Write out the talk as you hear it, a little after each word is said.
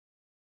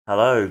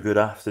Hello, good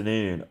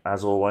afternoon.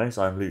 As always,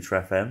 I'm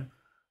Lucha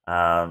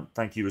FM.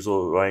 Thank you as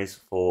always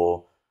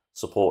for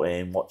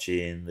supporting,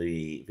 watching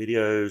the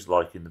videos,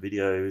 liking the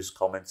videos,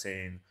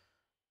 commenting.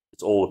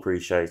 It's all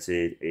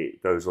appreciated.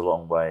 It goes a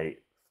long way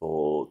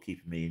for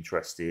keeping me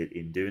interested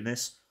in doing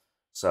this.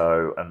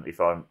 So, and if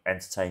I'm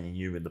entertaining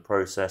you in the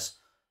process,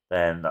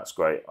 then that's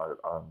great.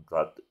 I'm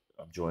glad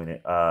I'm enjoying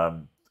it.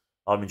 I'm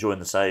enjoying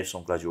the save, so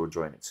I'm glad you're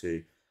enjoying it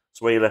too.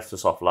 So where you left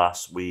us off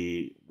last,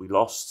 we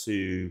lost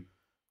to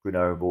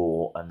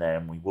Grenoble, and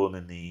then we won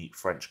in the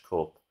French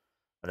Cup,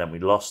 and then we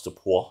lost to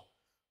Poix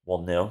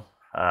 1-0,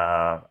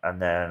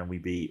 and then we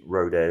beat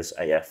Rodez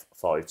AF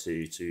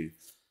 5-2 to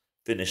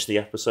finish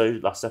the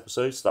last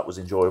episode. So that was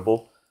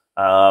enjoyable.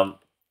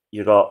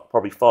 You got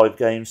probably 5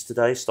 games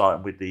today,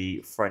 starting with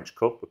the French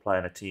Cup. We're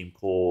playing a team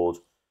called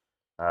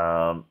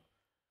um,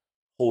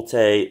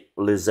 Haute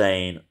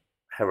Lizaine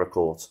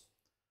Hericourt.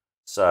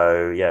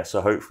 So yeah,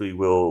 so hopefully we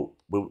will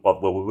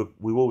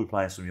be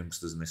playing some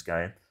youngsters in this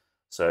game.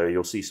 So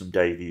you'll see some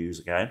debuts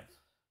again.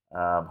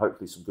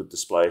 Hopefully some good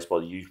displays by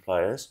the youth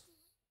players,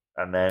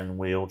 and then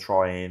we'll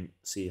try and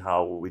see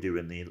how we do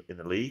in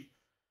the league.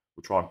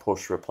 We'll try and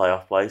push for a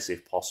playoff place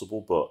if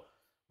possible, but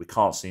we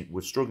can't see we're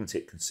struggling to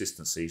hit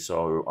consistency.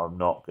 So I'm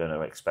not going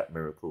to expect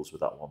miracles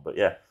with that one. But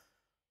yeah,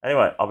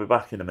 anyway, I'll be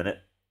back in a minute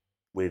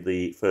with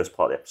the first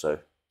part of the episode.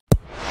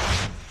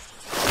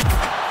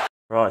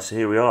 Right, so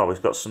here we are.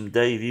 We've got some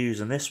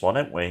debuts in this one,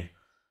 haven't we?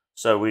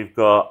 So we've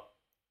got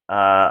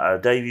a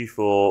debut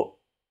for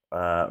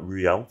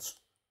Ruelt.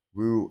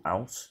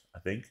 Ruelt, I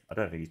think. I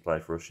don't think he's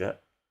played for us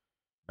yet.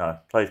 No,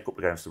 played a couple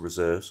of games to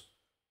reserves.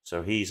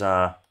 So he's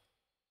a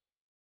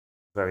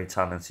very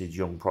talented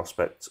young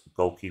prospect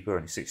goalkeeper,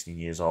 only 16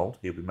 years old.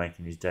 He'll be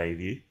making his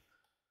debut.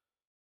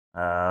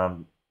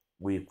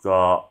 We've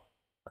got,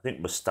 I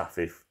think,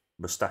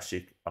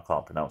 Mustashik. I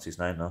can't pronounce his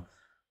name now.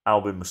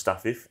 Albin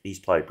Mustafif. He's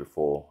played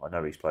before. I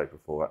know he's played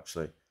before,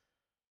 actually.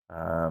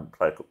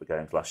 Played a couple of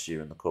games last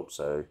year in the cup,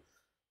 so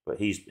but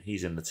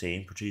he's in the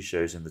team.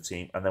 Patricio's in the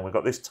team, and then we've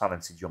got this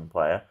talented young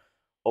player,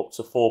 up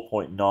to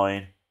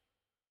 4.9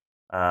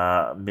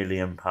 £1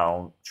 million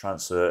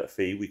transfer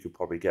fee we could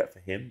probably get for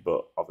him,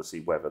 but obviously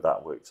whether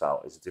that works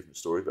out is a different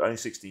story. But only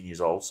 16 years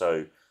old,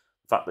 so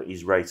the fact that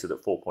he's rated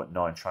at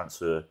 4.9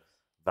 transfer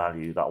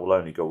value, that will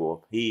only go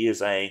up. He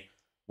is a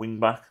wing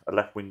back, a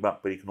left wing back,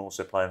 but he can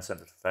also play in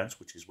centre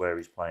defence, which is where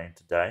he's playing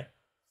today.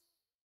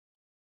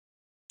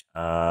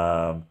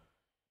 Um,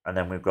 and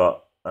then we've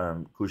got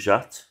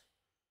Kujat.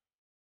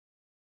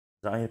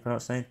 Is that how you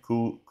pronounce his name?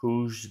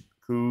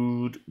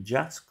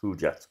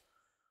 Kujat.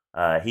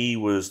 He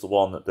was the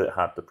one that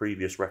had the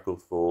previous record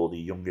for the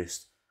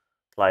youngest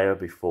player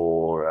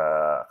before.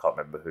 I can't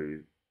remember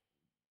who.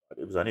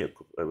 It was only a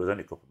couple. It was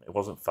only a couple. It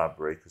wasn't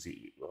Fabry because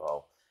he.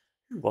 Well,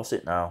 who was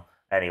it now?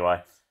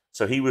 Anyway,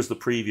 so he was the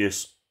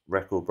previous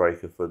record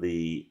breaker for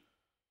the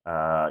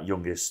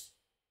youngest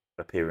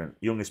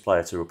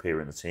player to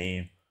appear in the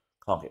team.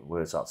 Can't get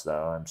words out today.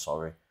 I'm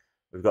sorry.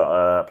 We've got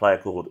a player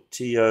called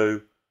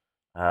Tio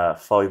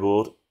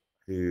Fiboard,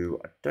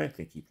 who I don't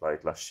think he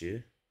played last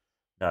year.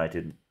 No, he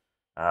didn't.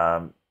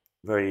 Um,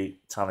 Very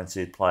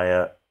talented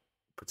player.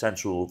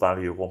 Potential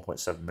value of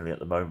 1.7 million at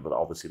the moment, but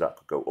obviously that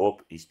could go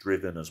up. He's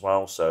driven as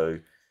well, so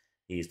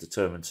he's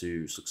determined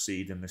to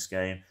succeed in this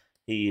game.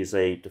 He is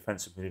a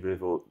defensive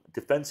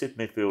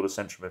midfielder,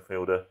 central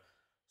midfielder.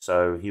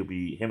 So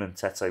him and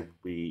Tete will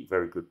be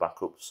very good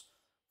backups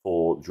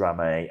for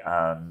Drame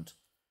and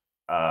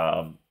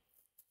um,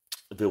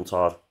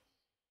 Viltard.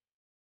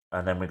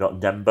 And then we got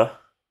Demba.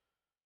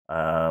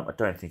 I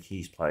don't think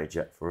he's played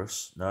yet for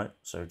us. No.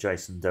 So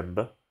Jason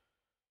Demba,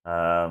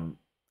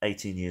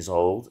 18 years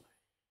old,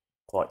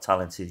 quite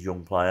talented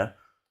young player,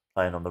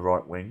 playing on the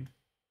right wing.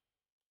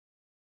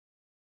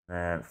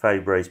 And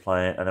Fabre's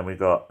playing, and then we've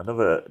got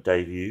another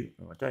debut.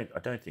 I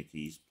don't think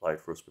he's played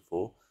for us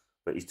before,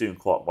 but he's doing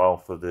quite well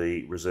for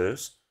the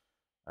reserves.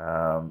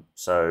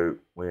 So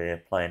we're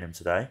playing him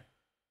today.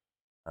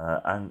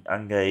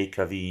 Ange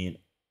Kavin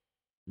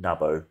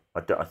Nabo.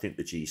 I think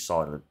the G is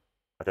silent.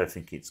 I don't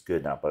think it's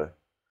good Nabo.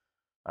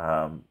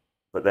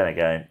 But then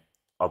again,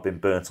 I've been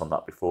burnt on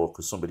that before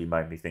because somebody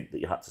made me think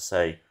that you had to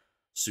say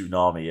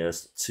tsunami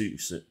as to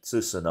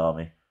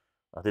tsunami.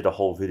 I did a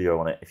whole video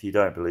on it. If you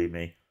don't believe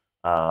me,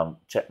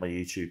 check my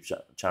YouTube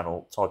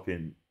channel, type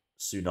in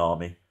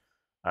tsunami,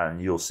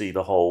 and you'll see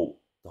the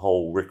whole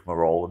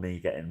rigmarole of me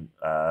getting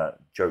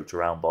joked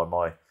around by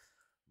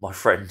my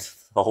friend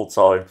the whole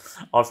time.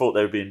 I thought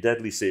they were being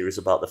deadly serious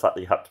about the fact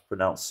that you had to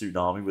pronounce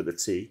tsunami with a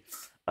T,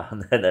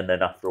 and then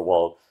after a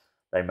while,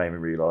 they made me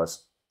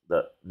realise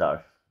that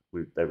no,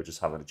 they were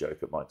just having a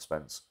joke at my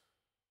expense.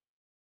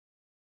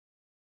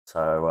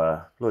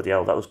 So bloody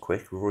hell, that was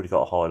quick. We've already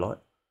got a highlight.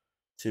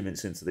 2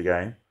 minutes into the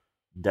game,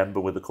 Denver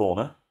with the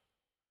corner.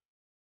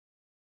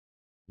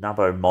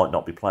 Nabo might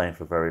not be playing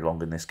for very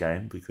long in this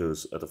game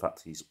because of the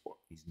fact he's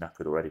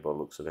knackered already by the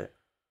looks of it.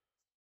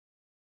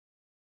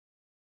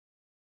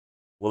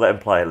 We'll let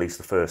him play at least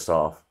the first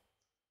half.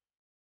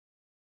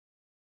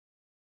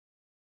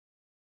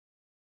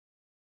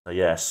 So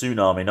yeah,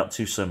 tsunami, not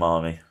too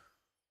tsunami.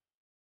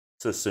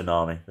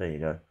 Tsunami. There you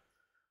go.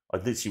 I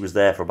literally was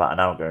there for about an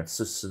hour going,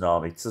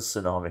 tsunami,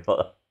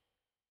 tsunami.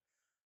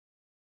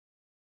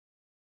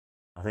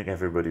 I think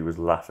everybody was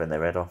laughing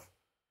their head off.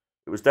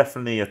 It was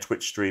definitely a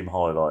Twitch stream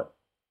highlight.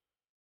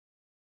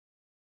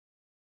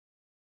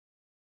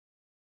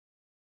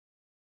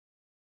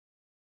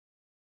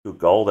 Good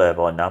goal there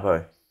by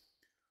Nabo.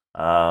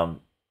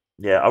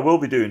 Yeah, I will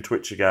be doing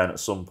Twitch again at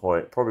some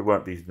point. Probably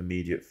won't be in the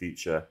immediate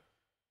future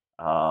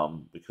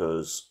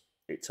because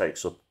it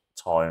takes up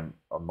time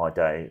on my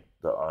day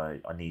that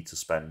I need to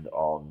spend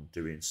on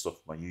doing stuff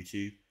for my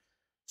YouTube.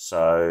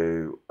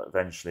 So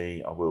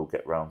eventually I will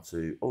get round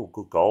to, oh,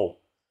 good goal.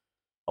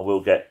 I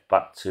will get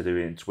back to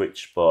doing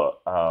Twitch,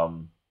 but I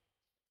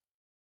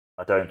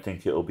don't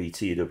think it'll be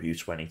TW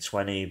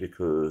 2020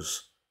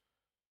 because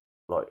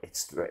like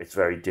it's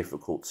very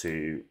difficult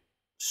to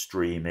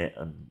stream it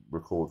and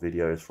record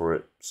videos for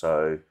it.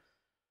 So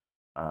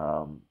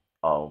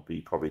I'll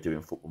be probably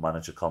doing Football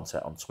Manager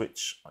content on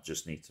Twitch. I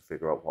just need to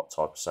figure out what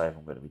type of save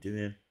I'm going to be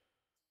doing.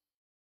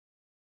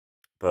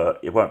 But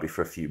it won't be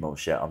for a few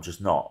months yet. I'm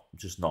just not.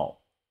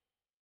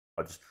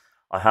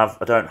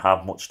 I don't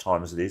have much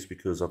time as it is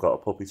because I've got a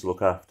puppy to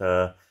look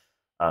after.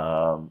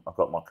 I've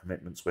got my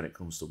commitments when it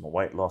comes to my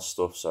weight loss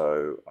stuff,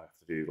 so I have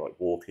to do like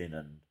walking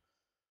and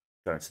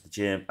going to the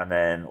gym, and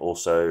then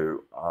also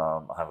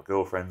I have a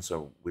girlfriend,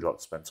 so we like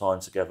to spend time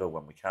together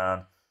when we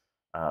can.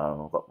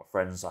 I've got my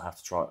friends I have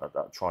to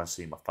try and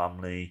see my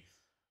family,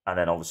 and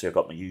then obviously I've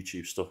got my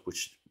YouTube stuff,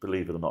 which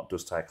believe it or not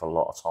does take a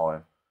lot of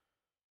time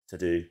to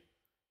do.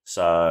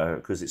 So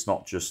because it's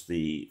not just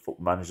the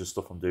Football Manager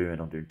stuff I'm doing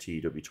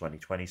TW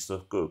 2020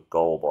 stuff. Good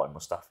goal by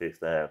Mustafi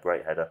there,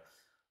 great header.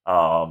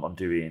 I'm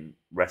doing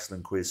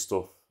wrestling quiz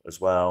stuff as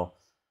well,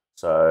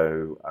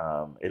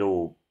 so it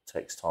all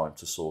takes time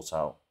to sort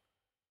out.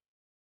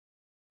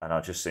 And I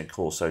just think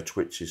also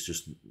Twitch is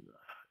just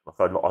like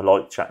I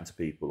like chatting to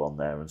people on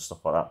there and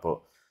stuff like that,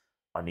 but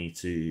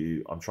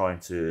I'm trying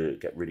to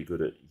get really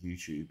good at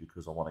YouTube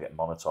because I want to get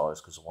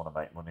monetized because I want to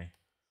make money.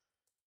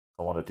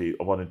 I want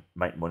to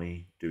make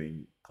money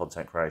doing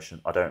content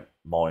creation. I don't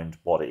mind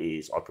what it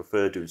is. I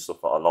prefer doing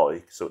stuff that I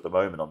like. So at the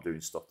moment I'm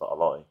doing stuff that I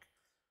like,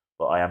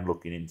 but I am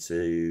looking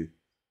into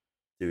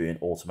doing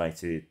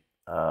automated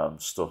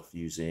stuff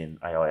using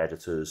AI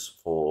editors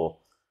for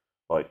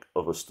like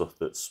other stuff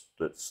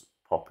that's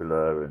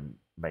popular and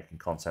making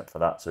content for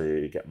that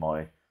to get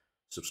my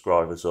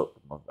subscribers up,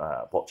 my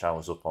watch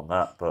hours up on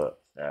that.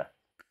 But yeah,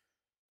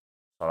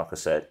 like I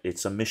said,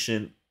 it's a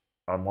mission.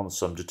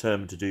 Once I'm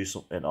determined to do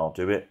something, I'll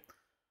do it.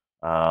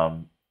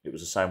 It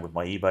was the same with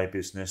my eBay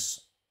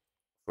business.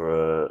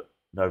 For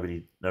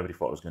nobody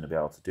thought I was going to be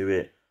able to do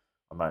it.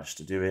 I managed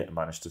to do it. I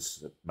managed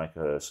to make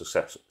a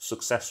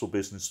successful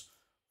business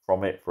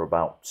from it for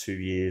about 2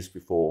 years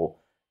before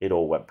it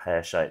all went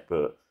pear shaped.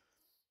 But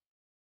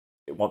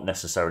it wasn't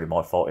necessarily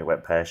my fault it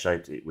went pear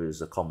shaped. It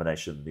was a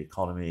combination of the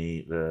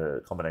economy,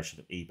 the combination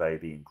of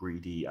eBay being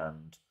greedy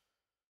and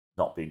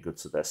not being good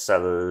to their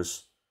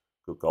sellers.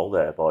 Good goal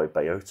there by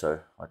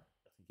Bayoto. I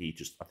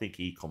think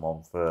he come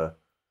on for,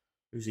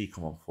 who's he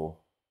come on for?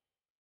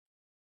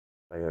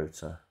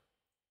 Bayoto.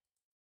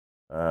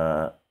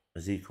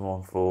 Has he come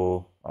on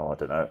for? Oh, I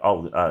don't know.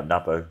 Oh,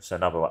 Nabo. So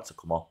Nabo had to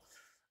come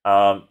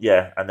on.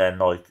 Yeah, and then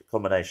like a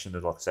combination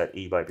of, like I said,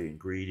 eBay being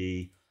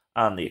greedy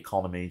and the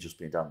economy just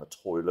being down the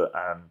toilet,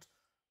 and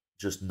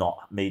just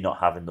not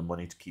having the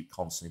money to keep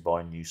constantly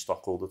buying new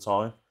stock all the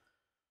time,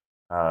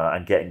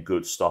 and getting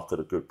good stock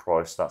at a good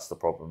price. That's the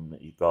problem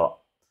that you've got.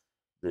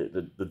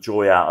 The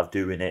joy out of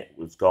doing it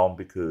was gone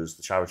because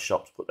the charity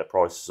shops put their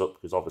prices up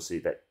because obviously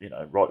that,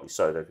 rightly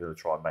so, they're going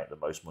to try and make the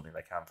most money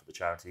they can for the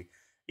charity,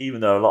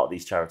 even though a lot of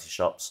these charity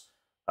shops,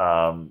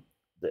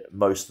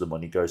 most of the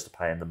money goes to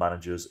paying the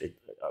managers.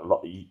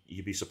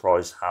 You'd be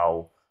surprised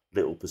how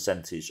little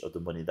percentage of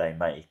the money they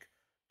make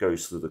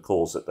goes through the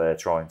cause that they're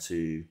trying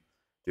to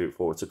do it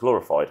for. It's a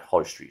glorified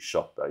high street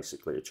shop,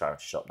 basically a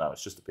charity shop now.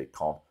 It's just a big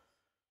con.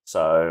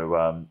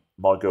 So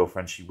my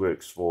girlfriend, she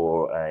works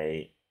for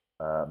a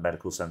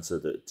medical centre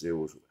that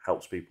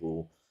helps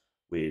people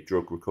with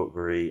drug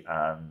recovery,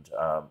 and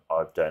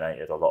I've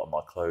donated a lot of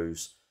my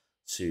clothes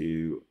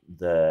to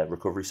their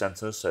recovery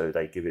centre. So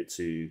they give it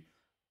to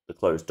the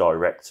clothes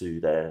direct to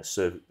their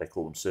they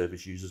call them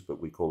service users,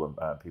 but we call them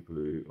people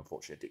who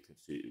unfortunately addicted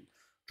to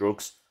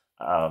drugs.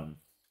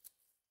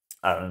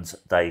 And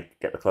they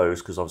get the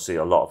clothes because obviously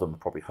a lot of them are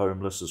probably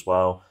homeless as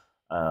well.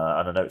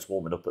 And I know it's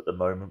warming up at the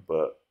moment,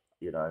 but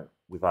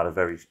we've had a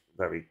very,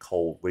 very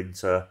cold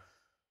winter.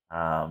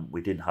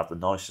 We didn't have the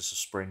nicest of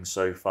spring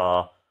so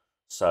far,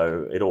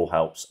 so it all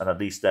helps. And at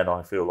least then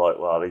I feel like,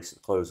 well, at least the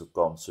clothes have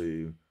gone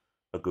to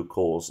a good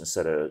cause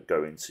instead of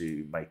going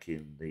to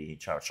making the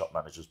charity shop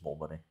managers more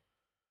money.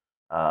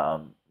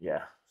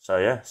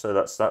 So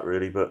that's that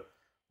really. But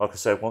like I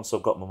said, once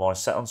I've got my mind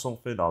set on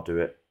something, I'll do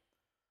it.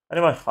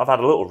 Anyway, I've had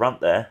a little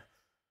rant there.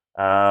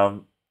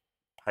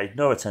 Paid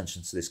no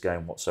attention to this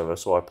game whatsoever,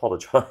 so I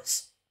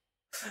apologise.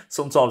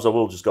 Sometimes I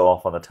will just go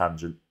off on a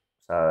tangent.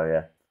 So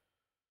yeah,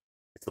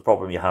 it's the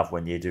problem you have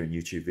when you're doing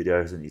YouTube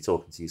videos and you're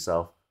talking to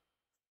yourself.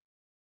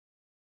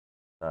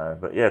 So,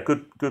 but yeah,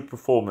 good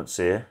performance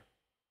here.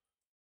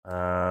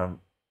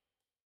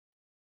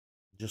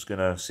 Just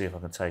gonna see if I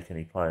can take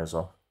any players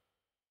off.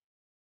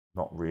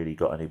 Not really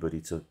got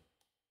anybody to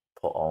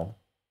put on.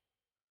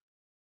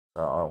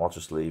 So I'll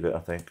just leave it. I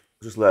think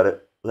just let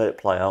it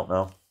play out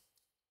now.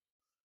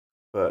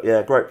 But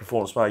yeah, great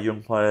performance by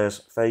young players.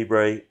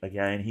 Fabre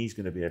again, he's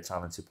going to be a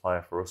talented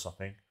player for us. I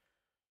think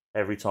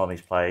every time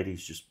he's played,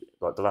 he's just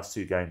like the last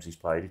 2 games he's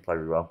played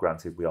really well.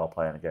 Granted, we are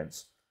playing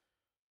against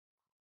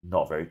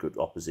not very good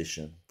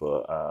opposition,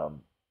 but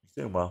he's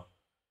doing well.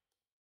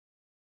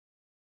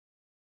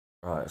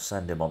 Right,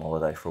 send him on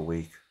holiday for a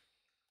week.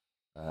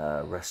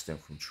 Rest him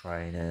from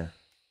training.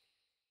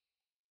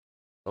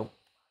 Oh,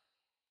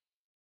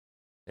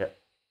 yeah.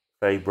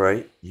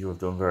 Fabre, you have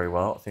done very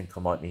well. I think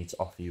I might need to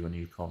offer you a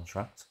new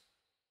contract.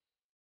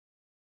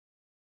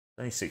 He's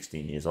only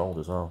 16 years old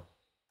as well.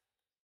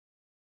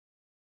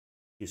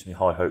 Gives me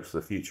high hopes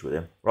for the future with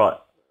him. Right,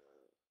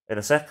 in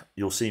a sec,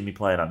 you'll see me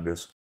playing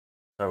Angus.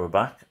 So we're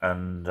back,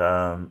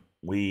 and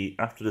we,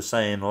 after the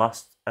saying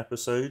last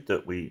episode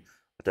that I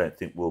don't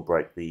think we'll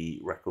break the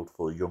record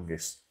for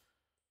youngest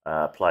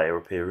player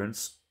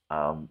appearance,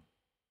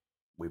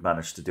 we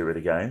managed to do it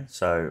again.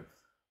 So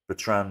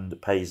Bertrand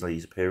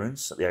Paisley's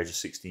appearance at the age of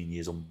 16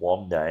 years on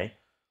 1 day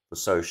for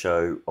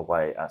Sochaux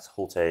away at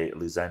Haute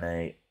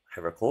Luzerne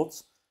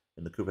Héricourt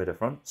in the Coupe de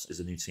France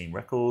is a new team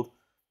record.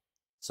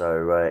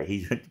 So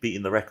he's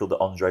beating the record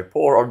that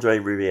poor Andre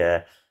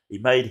Riviere, he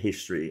made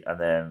history, and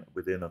then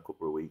within a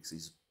couple of weeks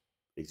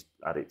he's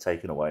had it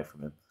taken away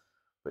from him.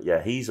 But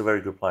yeah, he's a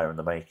very good player in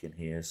the making.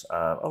 He is.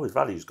 His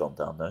value's gone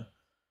down though.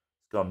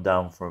 It's gone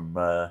down from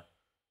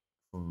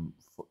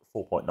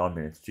 4.9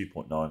 million to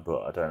 2.9,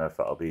 but I don't know if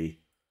that'll be.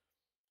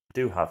 I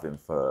do have him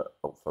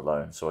up for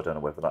loan, so I don't know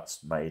whether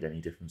that's made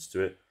any difference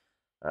to it.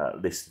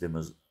 Listed him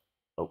as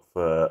up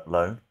for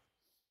loan.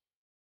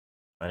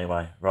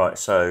 Anyway, right,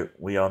 so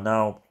we are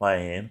now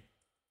playing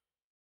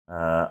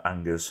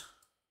Angers,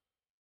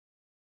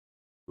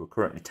 who are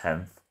currently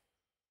 10th.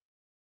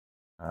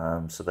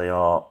 So they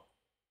are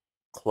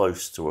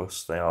close to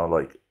us. They are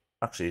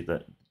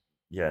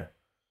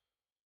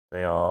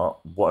they are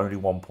only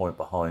 1 point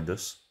behind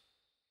us.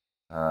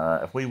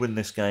 If we win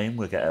this game,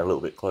 we'll get a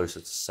little bit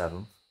closer to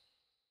 7th.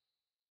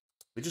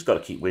 We just got to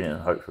keep winning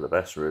and hope for the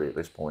best, really, at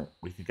this point.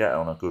 We could get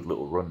on a good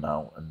little run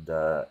now and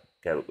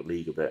get up the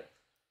league a bit.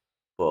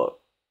 But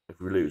if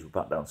we lose, we're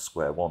back down to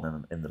square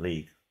one in the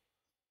league.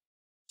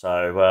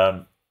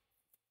 So,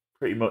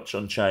 pretty much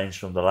unchanged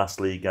from the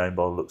last league game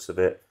by the looks of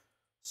it.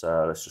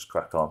 So, let's just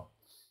crack on.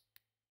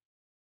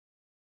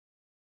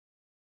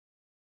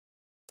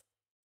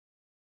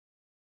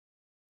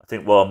 I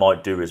think what I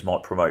might do is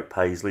might promote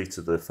Paisley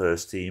to the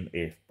first team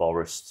if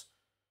Boris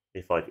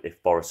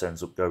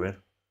ends up going.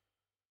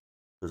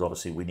 Because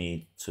obviously we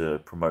need to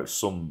promote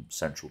some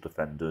central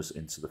defenders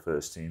into the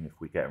first team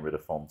if we're getting rid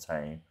of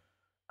Fontaine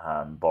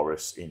and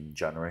Boris in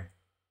January.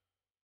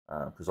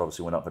 Because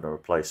obviously we're not going to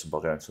replace them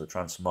by going to the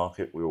transfer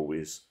market. We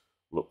always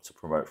look to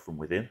promote from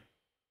within.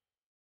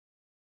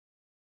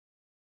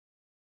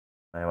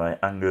 Anyway,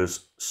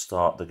 Angers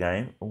start the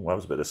game. Oh, that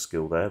was a bit of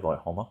skill there by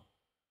Homer.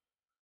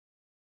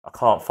 I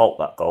can't fault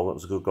that goal. That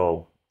was a good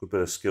goal. Good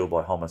bit of skill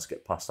by Homer to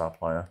get past our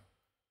player.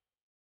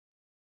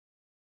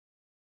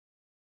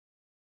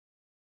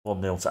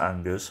 1-0 to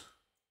Angers,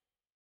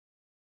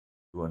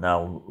 who are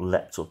now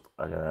leapt up,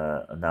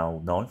 are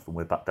now 9th, and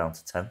we're back down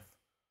to 10th.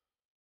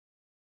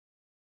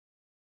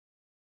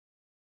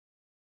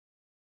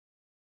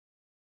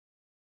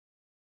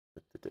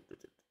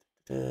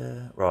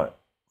 Right,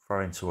 throw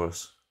into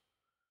us.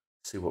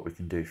 See what we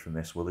can do from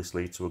this. Will this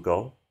lead to a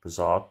goal?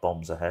 Bizarre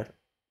bombs ahead.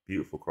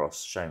 Beautiful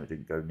cross. Shame it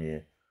didn't go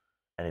near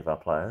any of our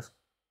players.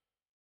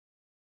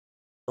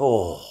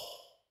 Oh.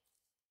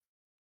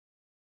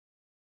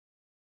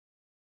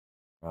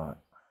 Right.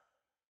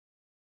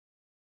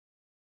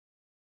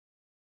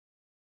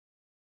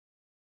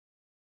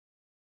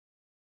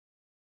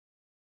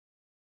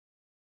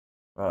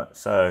 Right,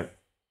 so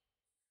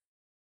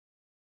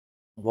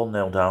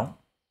 1-0 down.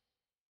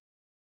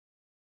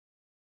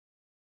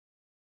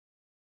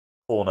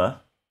 Corner.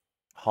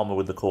 Homer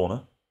with the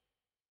corner.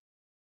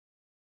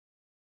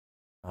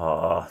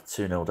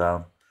 2-0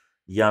 down.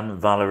 Jan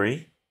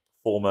Valery,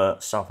 former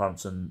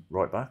Southampton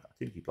right back. I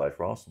think he played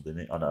for Arsenal,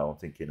 didn't he? I know, I'm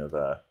thinking of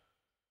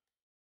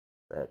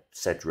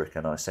Cedric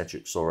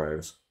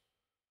Soares.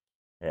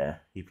 Yeah,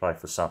 he played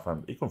for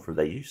Southampton. He come through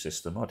their youth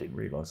system. I didn't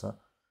realise that.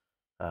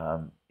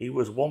 He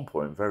was 1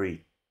 point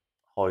very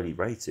highly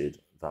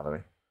rated,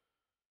 Valery.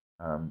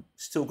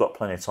 Still got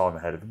plenty of time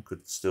ahead of him.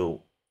 Could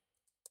still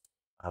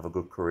have a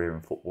good career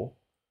in football.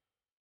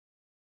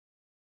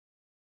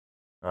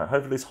 Right,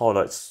 hopefully this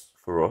highlights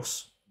for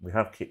us. We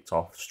have kicked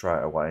off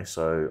straight away,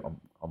 so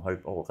I'm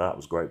hoping. Oh, that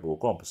was a great ball.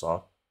 Go on,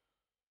 Passard.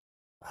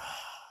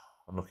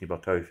 Unlucky by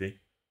Kofi.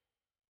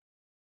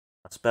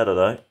 That's better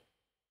though.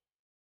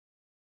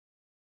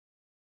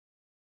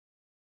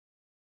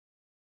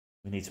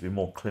 We need to be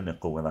more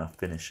clinical with our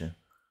finishing.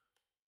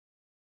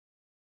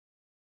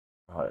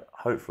 Right,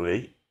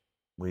 hopefully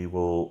we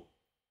will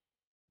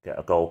get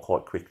a goal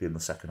quite quickly in the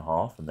second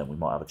half, and then we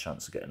might have a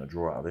chance of getting a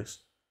draw out of this.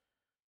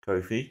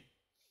 Kofi.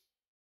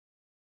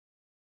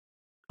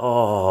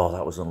 Oh,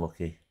 that was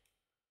unlucky. I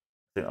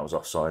think that was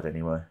offside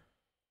anyway.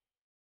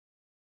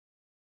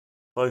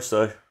 Close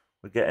though.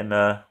 We're getting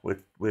there.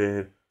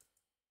 We're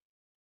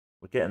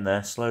getting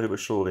there slowly but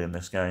surely in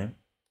this game.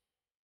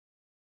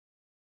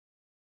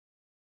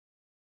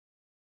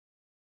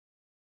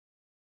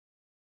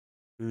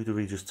 Who do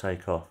we just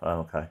take off? Oh,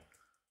 okay.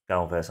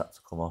 Galvez had to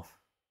come off.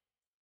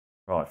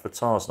 Right,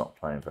 Fatah's not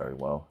playing very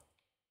well.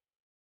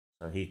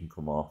 So he can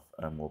come off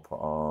and we'll put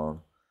on...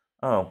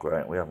 Oh,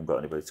 great. We haven't got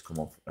anybody to come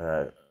off.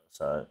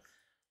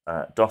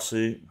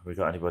 Dosu, have we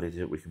got anybody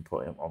that we can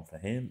put him on for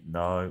him?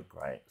 No,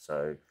 great.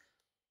 So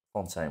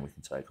Fontaine we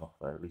can take off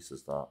there. At least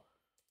there's that.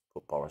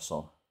 Put Boris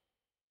on.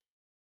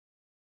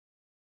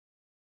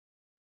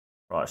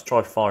 Right, let's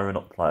try firing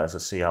up players.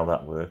 Let's see how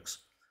that works.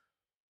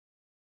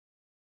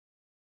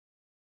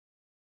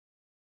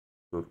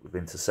 Good, we've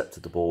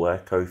intercepted the ball there.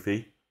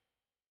 Kofi.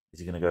 Is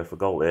he going to go for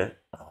goal here?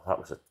 Oh, that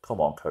was a... Come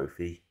on,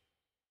 Kofi.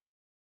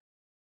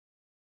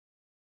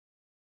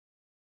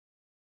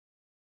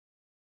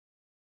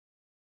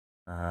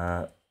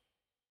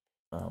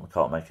 We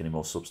can't make any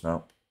more subs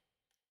now.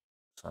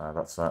 So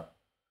that's that.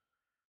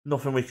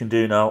 Nothing we can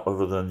do now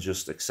other than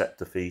just accept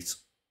defeat.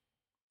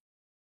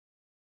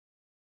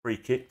 Free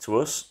kick to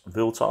us.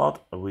 Viltard.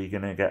 Are we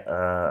going to get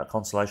a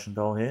consolation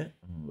goal here?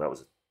 That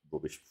was a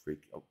rubbish free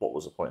kick. What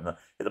was the point in that?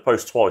 Hit the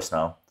post twice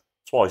now.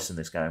 Twice in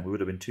this game. We would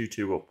have been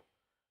 2-2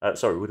 up.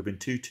 Sorry, we would have been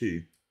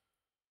 2-2.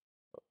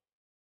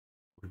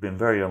 We've been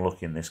very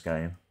unlucky in this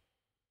game.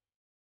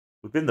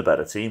 We've been the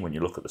better team when you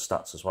look at the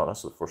stats as well.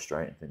 That's the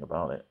frustrating thing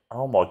about it.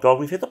 Oh my god,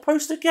 we've hit the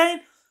post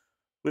again!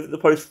 We've hit the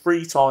post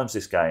 3 times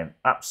this game.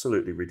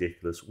 Absolutely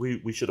ridiculous.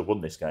 We should have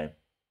won this game.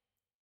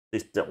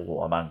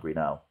 Oh, I'm angry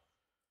now.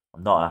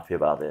 I'm not happy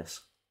about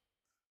this.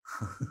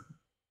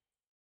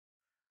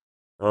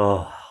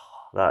 Oh,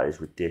 that is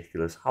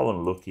ridiculous. How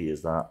unlucky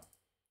is that?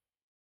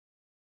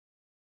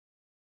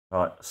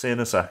 Right, see you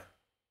in a sec.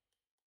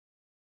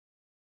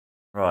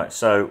 Right,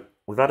 so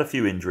we've had a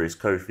few injuries,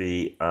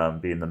 Kofi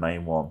being the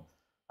main one.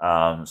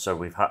 So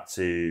we've had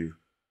to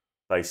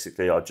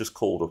basically, I just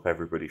called up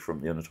everybody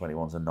from the under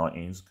 21s and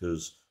 19s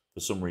because for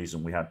some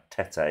reason we had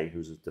Tete,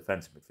 who's a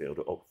defensive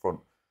midfielder, up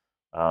front.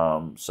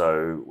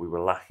 So we were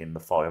lacking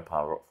the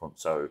firepower up front.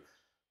 So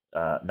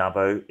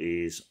Nabo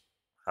is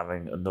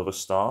having another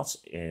start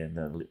in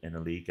a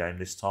league game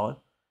this time.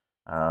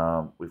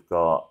 We've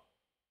got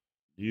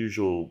the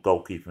usual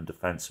goalkeeper and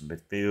defence and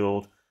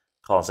midfield.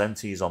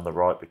 Carzenti is on the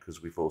right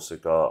because we've also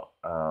got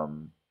I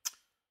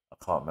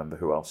can't remember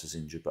who else is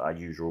injured, but our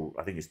usual,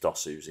 I think it's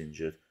Dosu's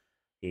injured.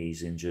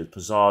 He's injured.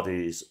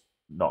 Pizzardi is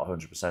not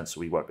 100%, so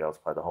we won't be able to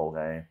play the whole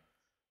game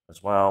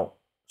as well.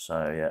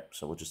 So yeah,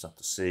 so we'll just have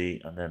to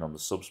see. And then on the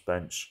subs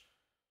bench,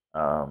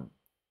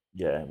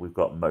 yeah, we've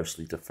got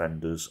mostly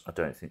defenders. I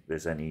don't think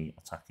there's any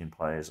attacking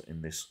players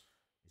in this.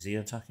 Is he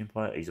an attacking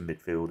player? He's a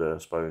midfielder, I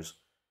suppose.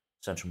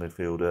 Central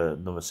midfielder,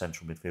 another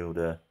central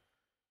midfielder.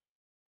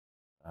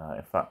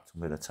 In fact,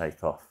 I'm going to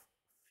take off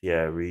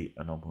Fieri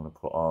and I'm going to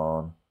put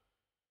on.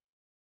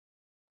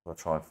 I'll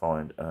try and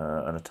find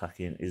an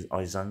attacking. Is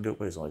Izanga?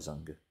 Where's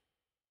Izanga?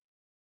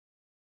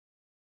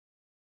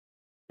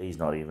 He's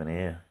not even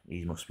here.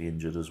 He must be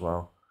injured as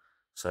well.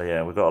 So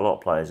yeah, we've got a lot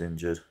of players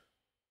injured.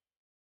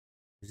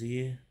 Is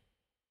he here?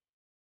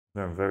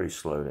 I'm going very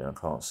slowly. I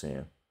can't see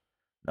him.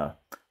 No.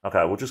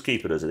 Okay, we'll just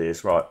keep it as it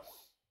is. Right.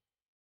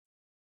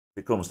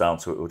 If it comes down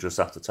to it, we'll just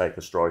have to take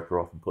a striker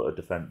off and put a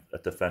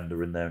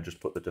defender in there and just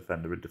put the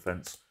defender in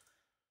defence.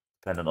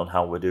 Depending on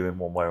how we're doing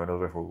one way or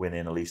another. If we're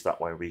winning, at least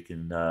that way we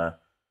can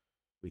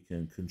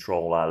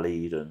control our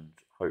lead and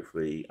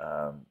hopefully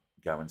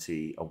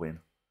guarantee a win.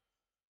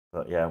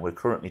 But yeah, we're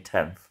currently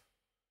 10th.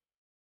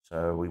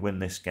 So we win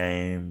this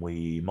game,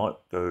 we might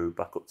go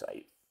back up to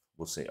 8th.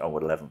 We'll see. Oh,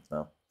 we're 11th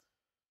now.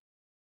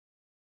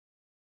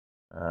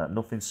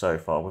 Nothing so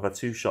far. We've had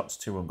 2 shots,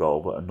 2 on goal,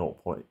 but a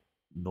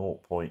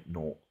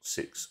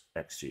 0.06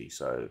 xg.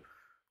 So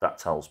that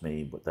tells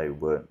me that they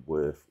weren't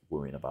worth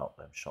worrying about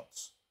them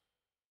shots.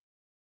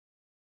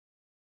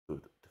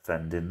 Good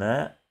defending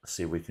there. Let's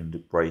see if we can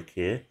break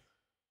here.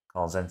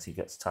 Carzenti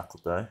gets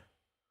tackled though.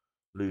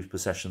 Lose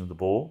possession of the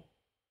ball.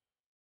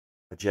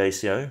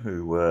 Ajaccio,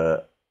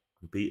 who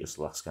beat us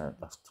last time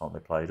they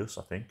played us,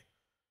 I think.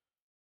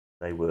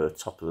 They were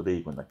top of the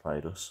league when they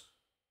played us.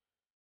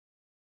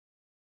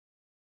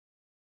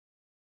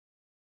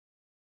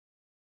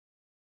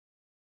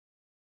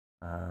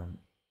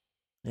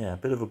 Yeah, a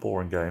bit of a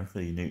boring game for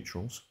the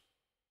neutrals.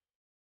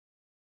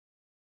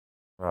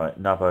 Right,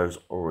 Nabo's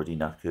already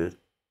knackered.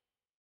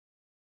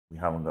 We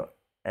haven't got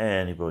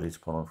anybody to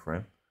put on for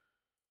him.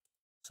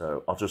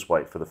 So I'll just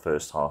wait for the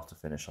first half to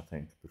finish, I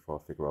think, before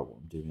I figure out what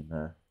I'm doing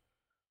there.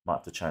 Might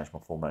have to change my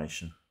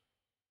formation.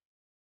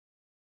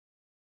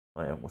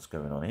 Wait, what's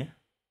going on here?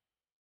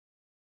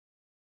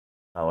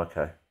 Oh,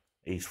 okay.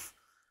 He's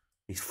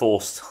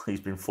forced. He's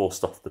been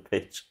forced off the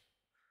pitch.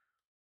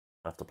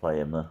 I have to play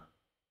him there.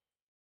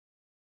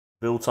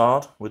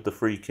 Viltard with the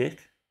free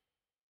kick.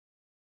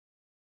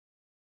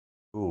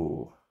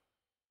 Ooh.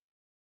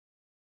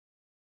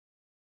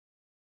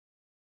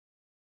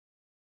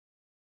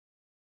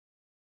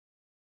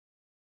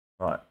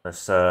 Right,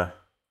 let's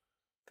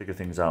figure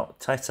things out.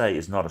 Tete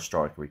is not a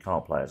striker. He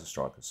can't play as a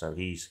striker, so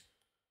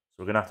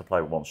we're gonna have to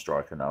play with one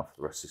striker now for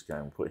the rest of this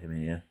game. We'll put him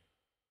in here.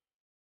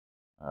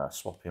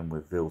 Swap him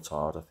with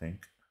Viltard, I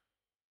think,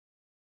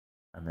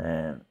 and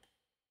then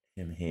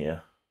him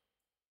here.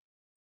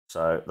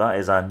 So that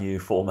is our new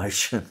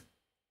formation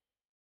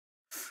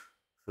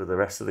for the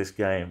rest of this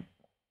game.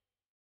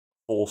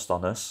 Forced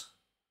on us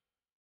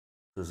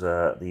because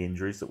the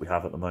injuries that we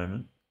have at the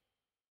moment.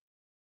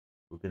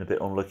 We've been a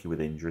bit unlucky with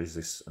injuries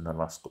this in the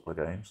last couple of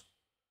games.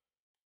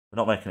 We're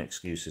not making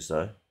excuses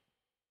though.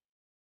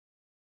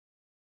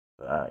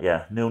 But,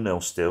 yeah,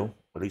 0-0 still.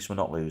 At least we're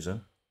not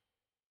losing.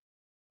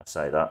 I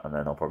say that, and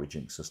then I'll probably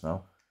jinx us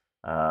now.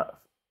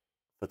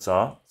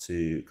 Fatah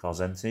to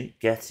Karzenti.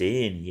 Get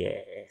in,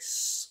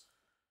 yes.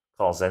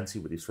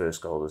 Karzenti with his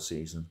first goal of the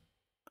season.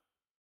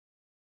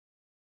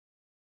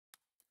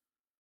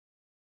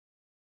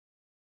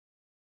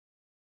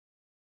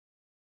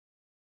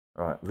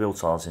 Right,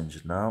 Viltard's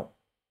injured now.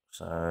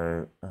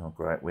 So, oh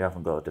great, we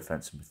haven't got a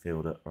defensive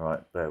midfielder.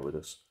 Right, bear with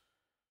us.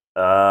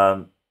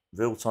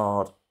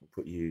 Viltard,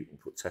 we'll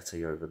put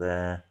Tete over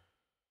there.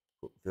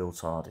 Put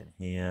Viltard in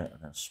here,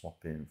 and then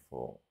swap in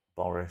for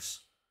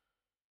Boris.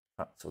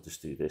 In fact, I'll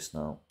just do this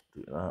now.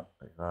 Do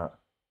that.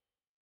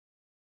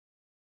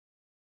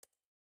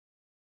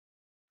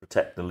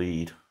 Protect the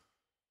lead.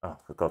 Oh,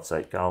 for God's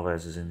sake,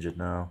 Galvez is injured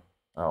now.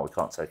 Oh, we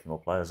can't take any more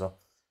players off.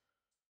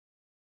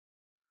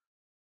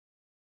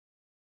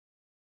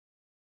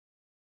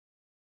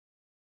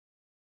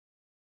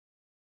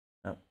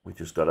 No, we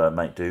just got to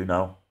make do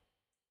now.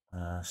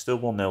 Still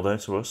 1-0 though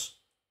to us.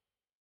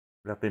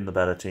 We have been the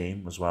better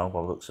team as well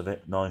by the looks of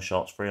it. 9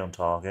 shots, 3 on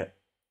target.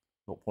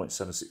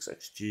 0.76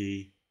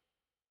 XG.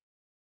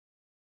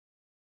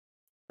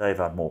 They've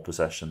had more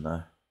possession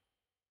though.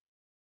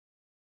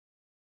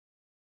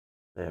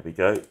 There we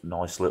go.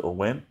 Nice little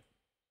win.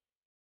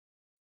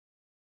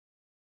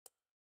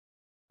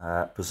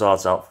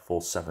 Pizarro's out for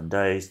 4 to 7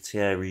 days.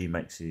 Thierry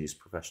makes his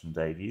professional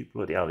debut.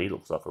 Bloody hell, he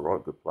looks like a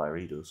right good player,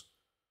 he does.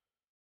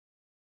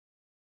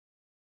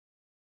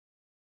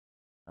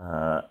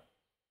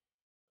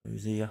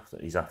 Who's he after?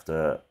 He's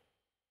after...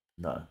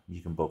 No,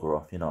 you can bugger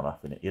off. You're not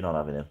having it. You're not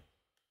having him.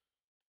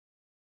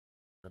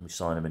 Let me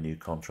sign him a new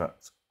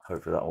contract.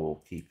 Hopefully that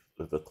will keep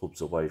the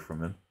clubs away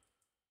from him.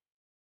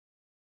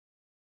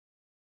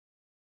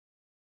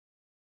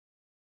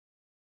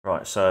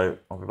 Right, so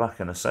I'll be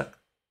back in a sec.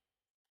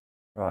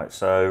 Right,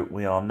 so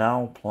we are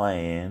now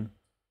playing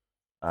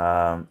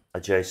a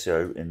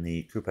JCO in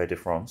the Coupe de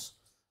France.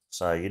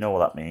 So you know what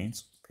that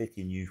means.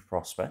 Picking youth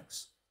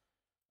prospects.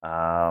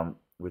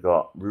 We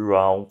got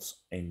Ronaldo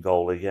in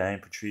goal again.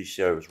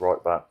 Patricio is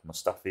right back.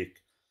 Mustafic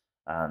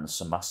and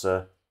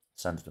Samassa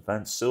centre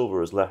defence.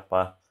 Silva is left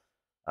back.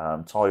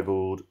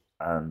 Tybold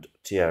and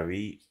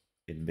Thierry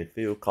in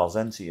midfield.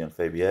 Karzenti and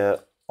Fabier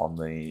on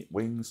the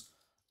wings.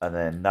 And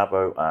then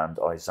Nabo and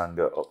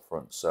Izanga up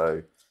front.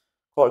 So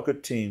quite a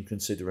good team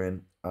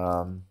considering.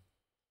 So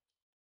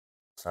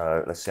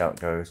let's see how it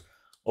goes.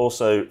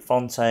 Also,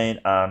 Fontaine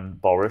and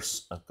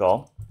Boris have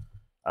gone.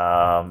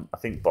 I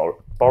think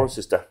Boris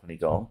is definitely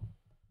gone.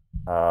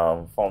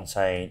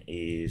 Fontaine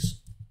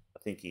is, I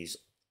think he's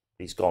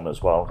gone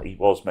as well. He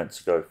was meant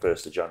to go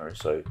 1st of January,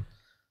 so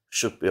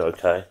should be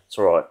okay. It's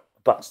all right.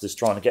 Baxter's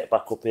trying to get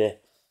back up here.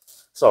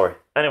 Sorry.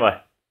 Anyway,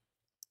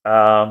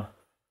 hello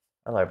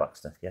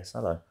Baxter. Yes,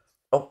 hello.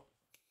 Oh,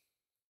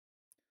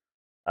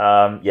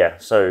 yeah.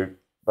 So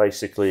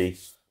basically,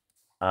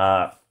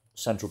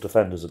 central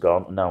defenders are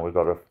gone, and now we've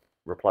got to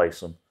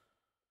replace them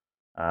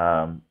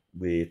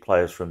with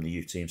players from the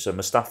youth team. So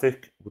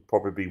Mustafic would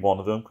probably be one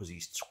of them because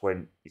he's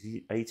 20. Is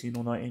he 18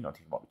 or 19? I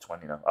think he might be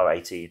 20 now. Oh,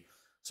 18.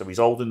 So he's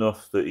old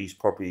enough that he's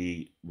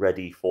probably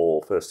ready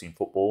for first team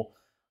football.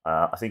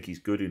 I think he's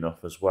good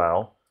enough as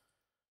well.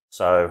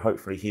 So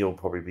hopefully he'll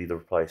probably be the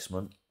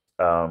replacement.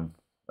 And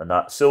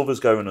that Silva's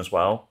going as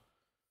well.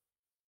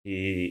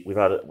 We've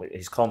had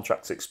his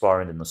contract's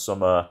expiring in the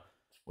summer.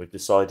 We've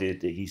decided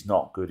that he's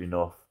not good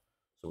enough,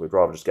 so we'd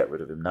rather just get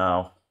rid of him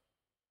now.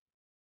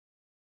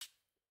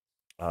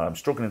 I'm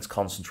struggling to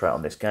concentrate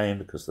on this game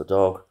because of the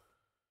dog.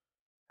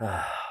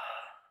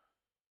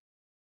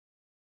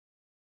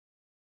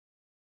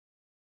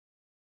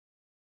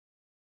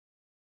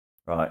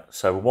 Right,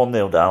 so we're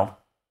 1-0 down.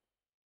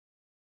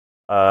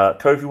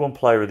 Kofi won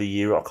Player of the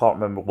Year. I can't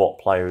remember what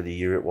Player of the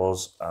Year it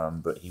was,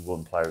 but he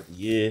won Player of the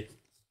Year.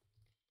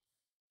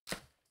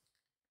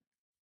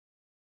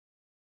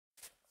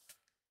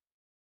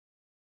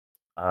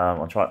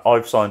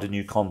 I've signed a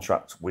new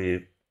contract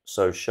with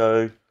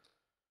Sochaux.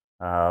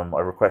 I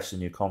requested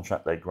a new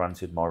contract. They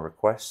granted my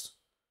request.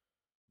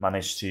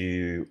 Managed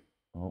to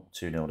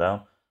 2-0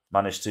 down.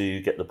 Managed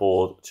to get the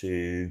board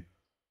to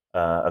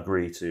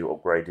agree to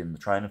upgrading the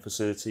training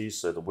facilities.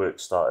 So the work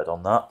started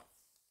on that.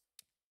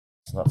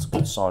 So that's a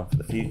good sign for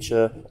the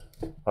future.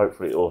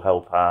 Hopefully it will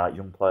help our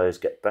young players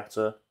get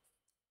better.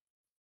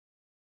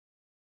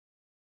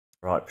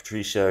 Right,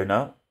 Patricio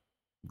now.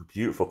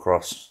 Beautiful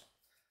cross.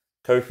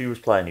 Kofi was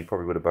playing, he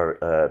probably would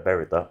have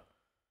buried that.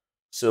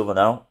 Silva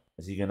now.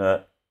 Is he going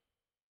to...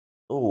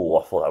 Oh,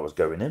 I thought that was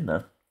going in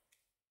then.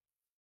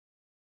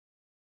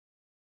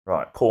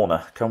 Right,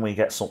 corner. Can we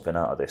get something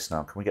out of this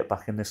now? Can we get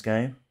back in this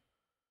game?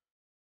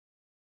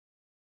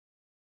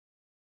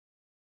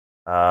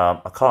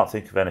 I can't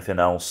think of anything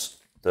else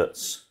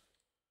that's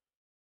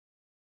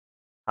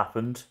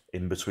happened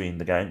in between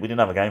the game. We didn't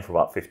have a game for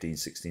about 15,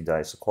 16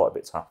 days, so quite a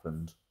bit's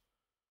happened.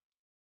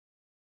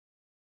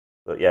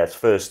 But yeah, it's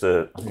first,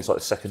 I think it's like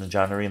the 2nd of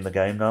January in the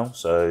game now,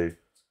 so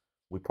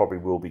we probably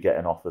will be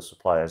getting offers for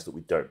players that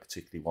we don't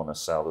particularly want to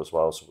sell as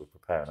well, so we're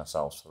preparing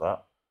ourselves for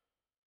that.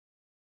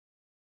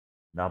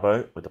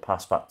 Nabo with the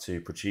pass back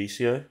to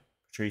Patricio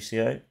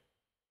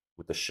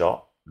with the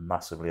shot,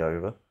 massively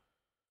over.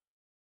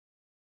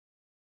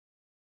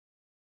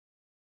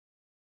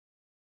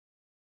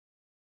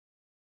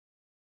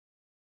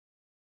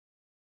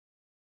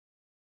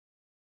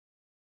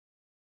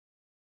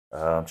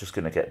 I'm just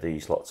going to get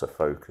these lots of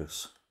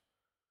focus.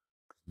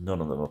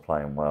 None of them are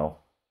playing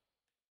well.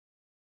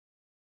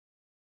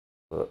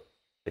 But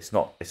it's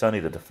not. It's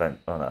only the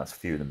defense. Oh no, it's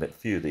few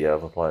of the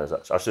other players.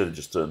 Actually, I should have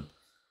just done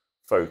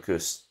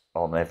focus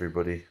on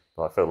everybody.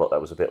 But I feel like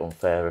that was a bit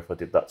unfair if I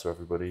did that to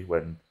everybody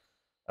when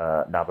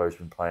Nabo's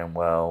been playing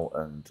well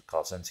and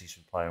Karzenti's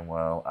been playing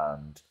well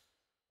and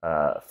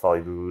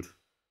Fiboard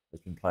has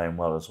been playing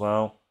well as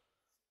well.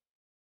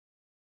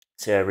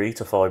 Thierry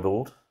to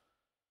Fiboard.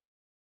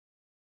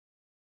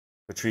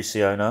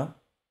 Patricio now.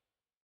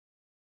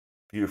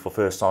 Beautiful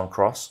first time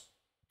cross.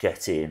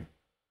 Get in.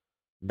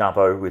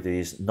 Nabo with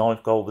his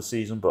 9th goal of the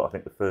season, but I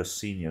think the first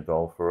senior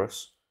goal for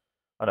us.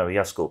 I know he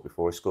has scored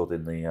before. He scored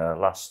in the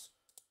last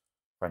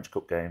French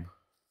Cup game.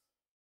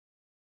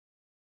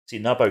 See,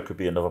 Nabo could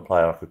be another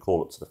player I could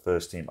call up to the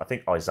first team. I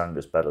think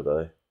Izanga's better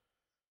though.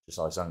 Just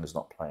Izanga's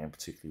not playing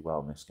particularly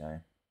well in this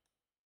game.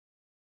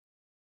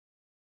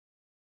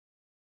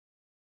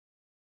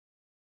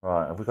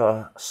 Right, have we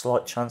got a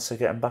slight chance of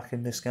getting back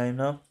in this game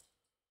now?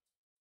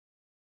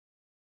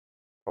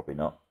 Probably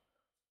not.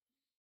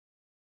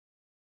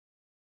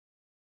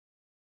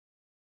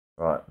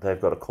 Right,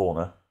 they've got a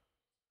corner.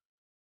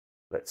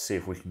 Let's see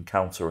if we can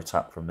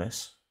counter-attack from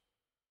this.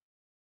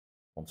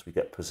 Once we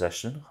get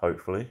possession,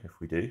 hopefully, if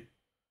we do.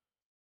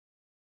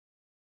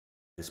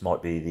 This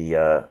might be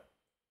the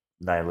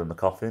nail in the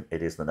coffin.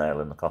 It is the nail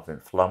in the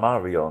coffin.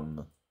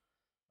 Flammarion.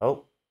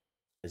 Oh,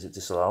 is it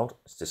disallowed?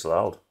 It's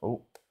disallowed.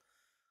 Oh.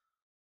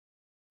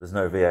 There's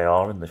no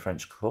VAR in the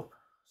French Cup,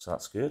 so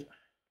that's good.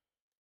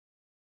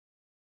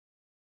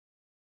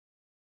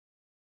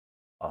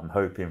 I'm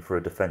hoping for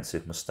a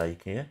defensive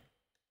mistake here.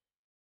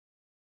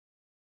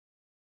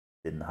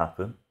 Didn't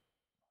happen.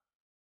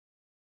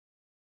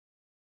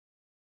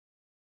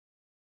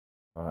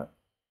 Right.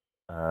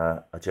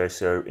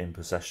 Ajaccio in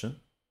possession.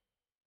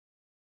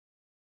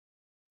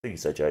 I think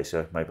it's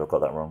Ajaccio. Maybe I've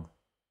got that wrong.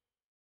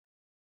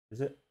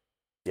 Is it?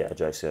 Yeah,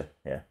 Ajaccio.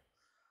 Yeah.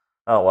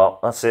 Oh well,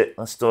 that's it.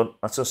 That's done.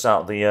 That's us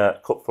out of the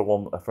cup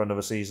for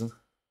another season.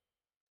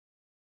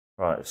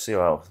 Right. Let's see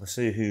how. Let's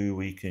see who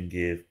we can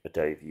give a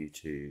debut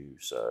to.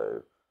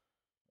 So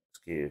let's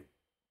give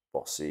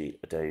Bossy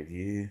a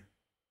debut.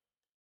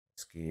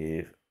 Let's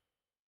give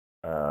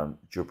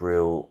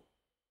Jabril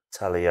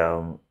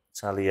Talio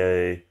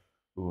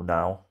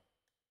Unau.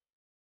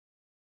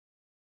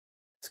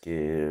 Let's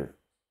give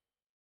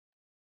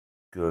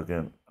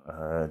Gurgen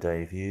a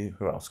debut.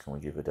 Who else can we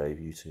give a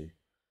debut to? Can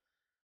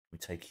we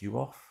take you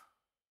off?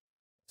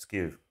 Let's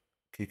give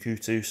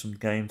Kikutu some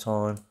game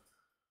time.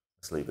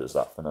 Let's leave it as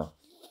that for now.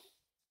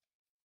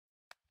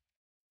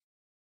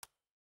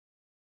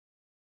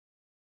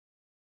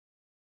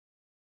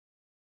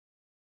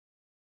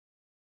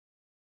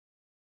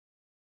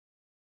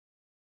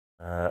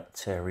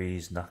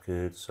 Terry's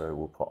knackered, so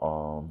we'll put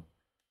on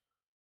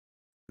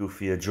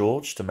Goofier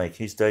George to make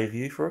his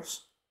debut for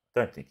us.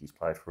 I don't think he's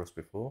played for us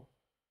before.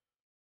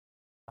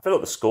 I feel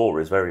like the score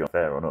is very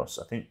unfair on us.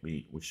 I think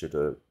we should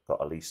have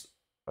got at least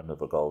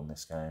another goal in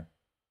this game.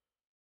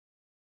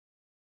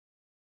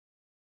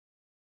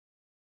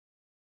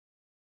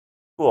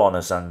 Go on,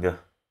 Azanga.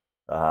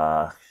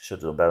 Should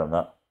have done better than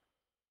that.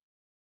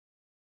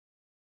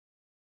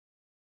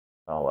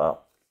 Oh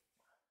well.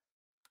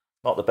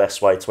 Not the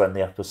best way to end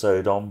the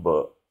episode on,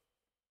 but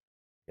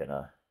you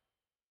know,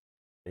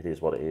 it is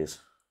what it is.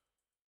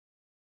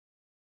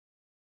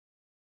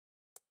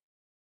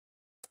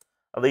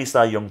 At least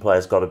our young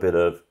players got a bit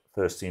of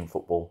first team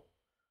football,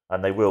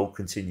 and they will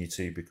continue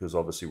to because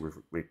obviously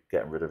we're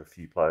getting rid of a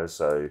few players,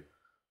 so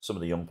some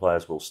of the young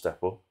players will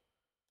step up.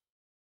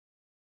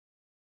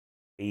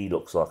 He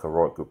looks like a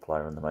right good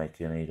player in the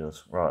making. He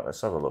does. Right, let's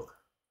have a look.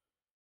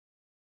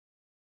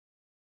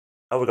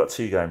 Oh, we've got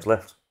 2 games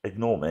left.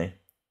 Ignore me.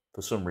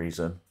 For some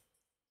reason,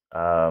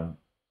 in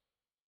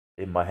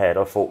my head,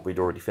 I thought we'd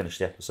already finished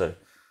the episode.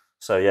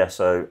 So yeah,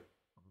 so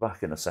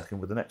back in a second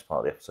with the next part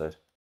of the episode.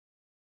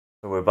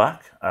 So we're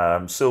back.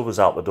 Silva's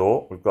out the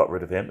door. We've got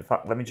rid of him. In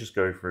fact, let me just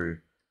go through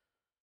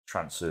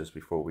transfers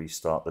before we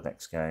start the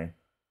next game.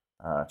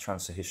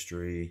 Transfer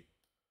history.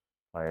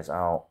 players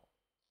out.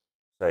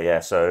 So yeah,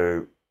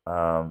 so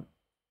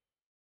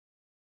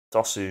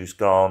Dosu's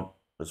gone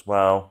as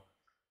well.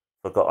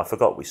 I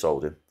forgot we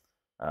sold him.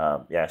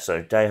 Yeah,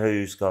 so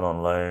Dehu's gone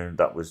on loan.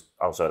 That was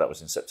that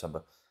was in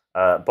September.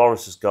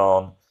 Boris has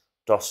gone.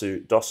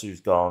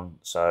 Dosu's gone.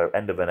 So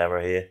end of an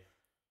era here.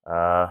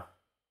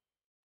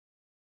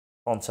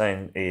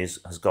 Fontaine has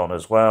gone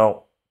as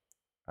well,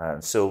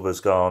 and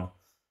Silva's gone.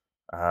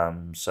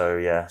 So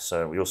yeah,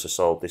 so we also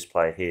sold this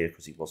player here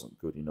because he wasn't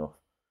good enough.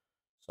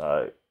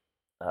 So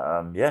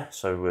yeah,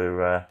 so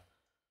we're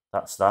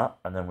that's that,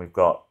 and then we've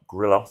got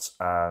Grillot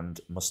and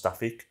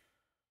Mustafik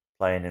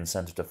playing in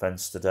centre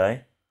defence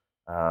today.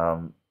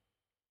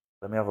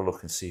 Let me have a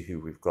look and see who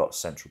we've got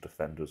central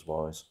defenders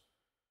wise.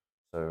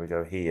 So we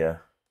go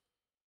here.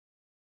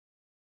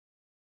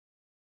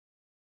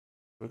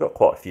 We've got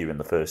quite a few in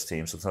the first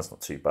team, so that's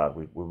not too bad.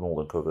 We're more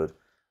than covered.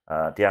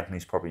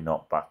 Diagne's probably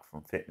not back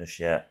from fitness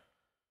yet,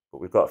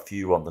 but we've got a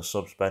few on the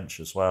subs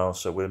bench as well,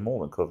 so we're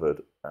more than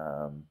covered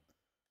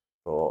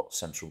for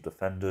central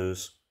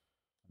defenders.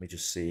 Let me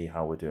just see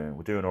how we're doing.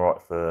 We're doing all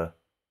right for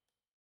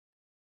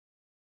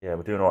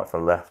we're doing all right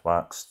for left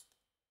backs.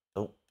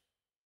 Oh,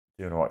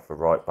 doing all right for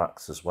right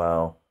backs as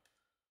well.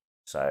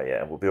 So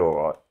yeah, we'll be all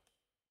right.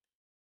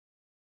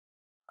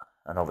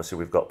 And obviously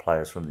we've got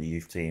players from the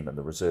youth team and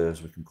the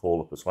reserves we can call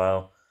up as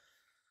well.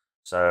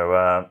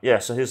 So yeah,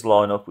 so here's the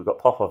lineup. We've got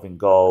Popov in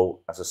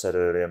goal, as I said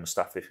earlier,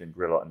 Mustafi and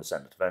Grillot in the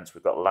centre defence.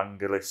 We've got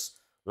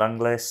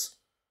Langlis.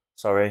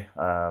 Sorry,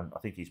 I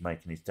think he's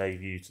making his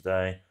debut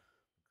today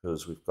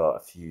because we've got a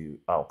few.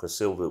 Oh, because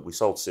we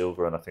sold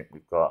Silva, and I think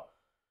we've got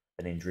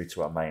an injury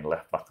to our main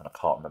left back, and I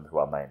can't remember who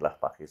our main left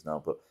back is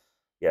now. But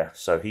yeah,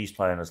 so he's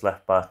playing as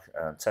left back.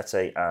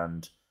 Tete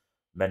and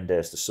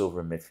Mendes, the Silva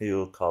in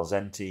midfield,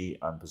 Carzenti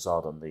and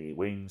Bazard on the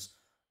wings,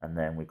 and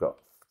then we've got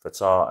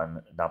Fatah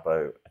and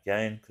Nabo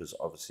again, because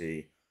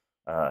obviously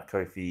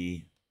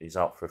Kofi is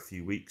out for a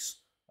few weeks.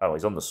 Oh,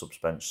 he's on the subs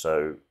bench,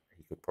 so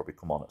he could probably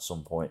come on at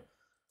some point.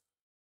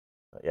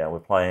 But yeah, we're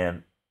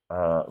playing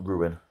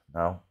Ruin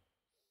now.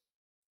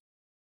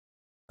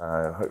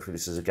 Hopefully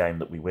this is a game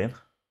that we win.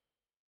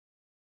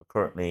 We're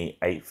currently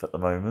 8th at the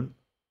moment.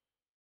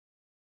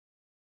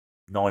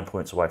 9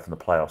 points away from the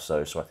playoffs,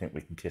 though, so I think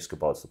we can kiss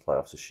goodbye to the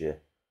playoffs this year.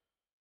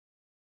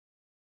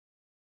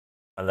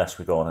 Unless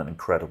we go on an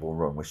incredible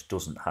run, which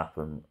doesn't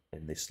happen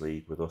in this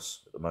league with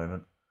us at the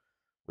moment.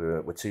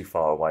 We're too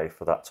far away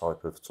for that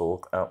type of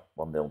talk. Oh,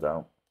 1-0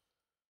 down.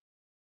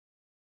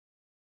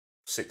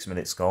 6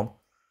 minutes gone.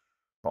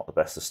 Not the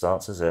best of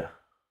starts, is it?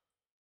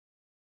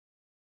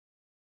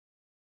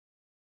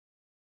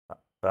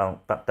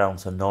 Back down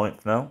to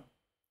 9th now.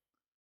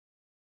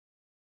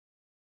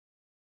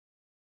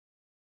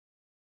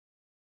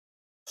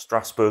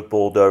 Strasbourg,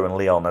 Bordeaux and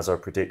Lyon, as I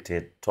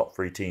predicted, top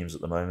 3 teams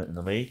at the moment in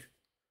the league.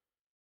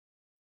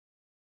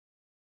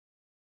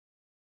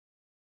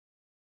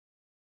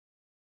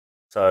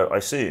 So I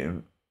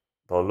assume,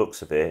 by the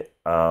looks of it,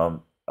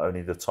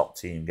 only the top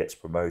team gets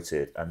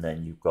promoted, and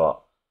then you've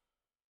got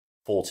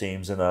 4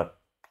 teams in a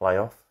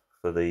playoff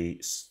for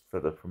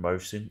the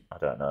promotion. I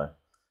don't know.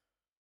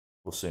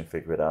 We'll soon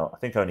figure it out. I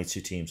think only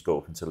 2 teams go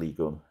up into League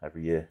One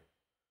every year.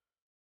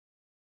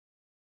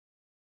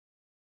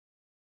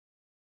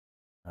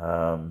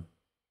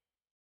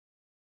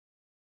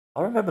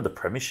 I remember the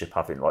Premiership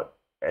having like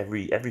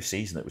every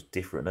season it was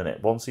different, isn't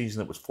it? One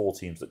season it was 4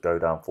 teams that go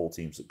down, 4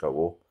 teams that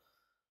go up,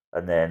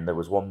 and then there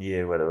was one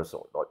year where there was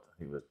like I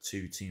think there were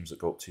 2 teams that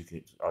go up, 2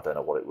 teams. I don't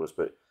know what it was,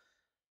 but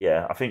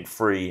yeah, I think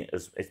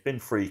it's been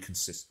 3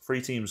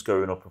 teams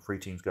going up and 3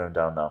 teams going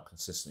down now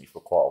consistently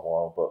for quite a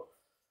while. But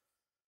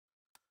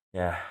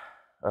yeah,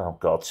 oh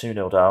god,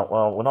 2-0 down.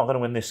 Well, we're not going to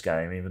win this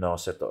game, even though I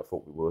said that I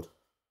thought we would.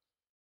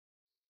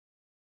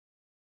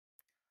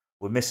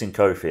 We're missing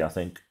Kofi, I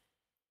think.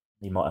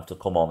 He might have to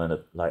come on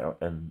later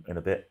in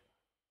a bit.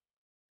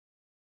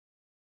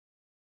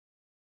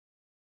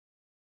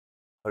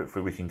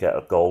 Hopefully we can get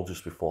a goal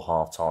just before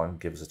half time,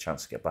 give us a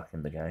chance to get back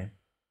in the game.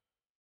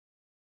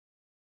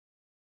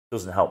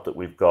 Doesn't help that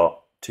we've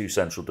got 2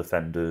 central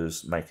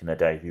defenders making their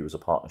debut as a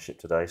partnership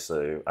today,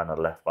 so and a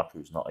left back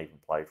who's not even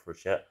played for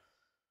us yet.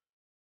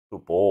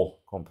 Good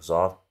ball, come on,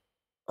 Pazard.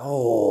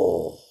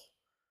 Oh,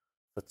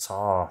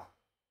 Fatah.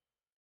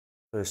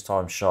 First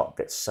time shot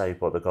gets saved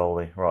by the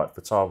goalie. Right,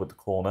 Fatah with the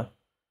corner.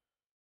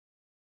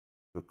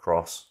 Good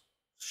cross.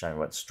 Shame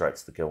went straight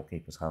to the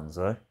goalkeeper's hands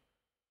though.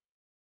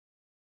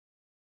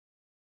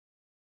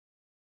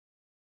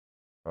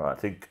 Right,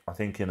 I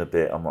think in a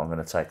bit I'm going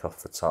to take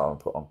off Fatah and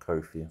put on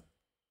Kofi.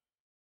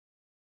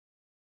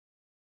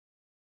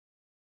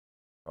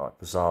 Right,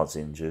 Bazard's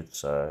injured,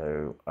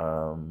 so put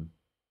on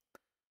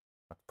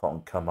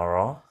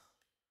Kamara.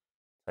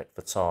 Take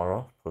Fatah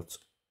off, put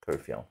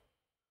Kofi on.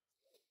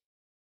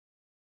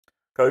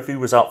 Kofi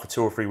was out for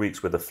 2 or 3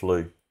 weeks with a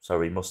flu,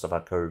 so he must have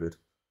had COVID.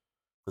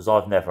 Because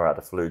I've never had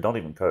a flu, not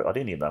even COVID. I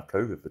didn't even have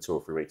COVID for 2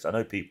 or 3 weeks. I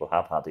know people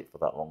have had it for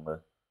that long though.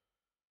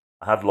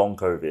 I had long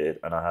COVID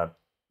and I had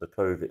the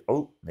COVID.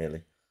 Oh,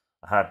 nearly.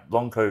 I had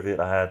long COVID.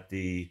 I had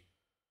the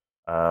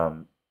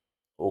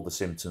all the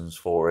symptoms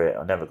for it.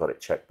 I never got it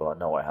checked, but I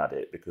know I had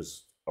it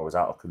because I was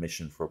out of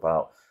commission for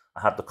about.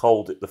 I had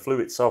the flu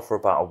itself for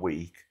about a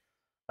week,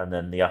 and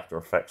then the after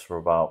effects for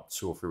about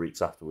 2 or 3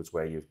 weeks afterwards,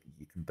 where you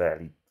can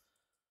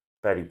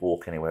barely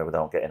walk anywhere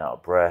without getting out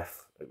of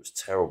breath. It was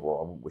terrible.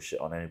 I wouldn't wish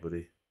it on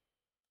anybody.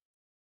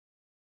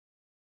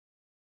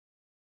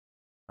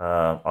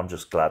 I'm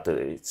just glad that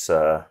it's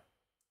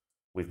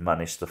we've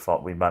managed to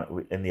find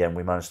in the end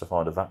we managed to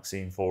find a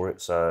vaccine for it.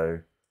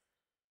 So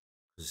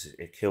 'cause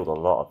it killed a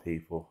lot of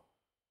people.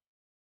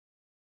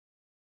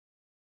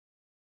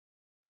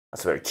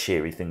 That's a very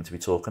cheery thing to be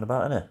talking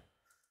about, isn't it?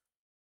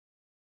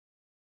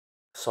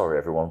 Sorry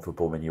everyone for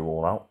bumming you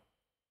all out.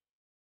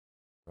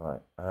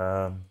 Right.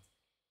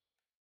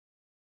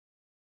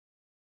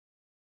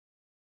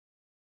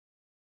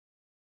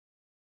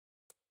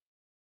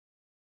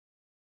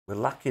 We're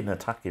lacking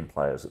attacking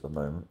players at the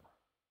moment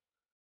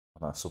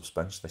on our subs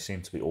bench. They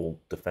seem to be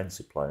all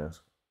defensive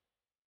players.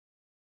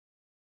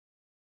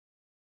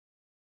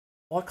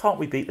 Why can't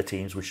we beat the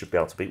teams we should be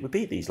able to beat? We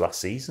beat these last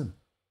season.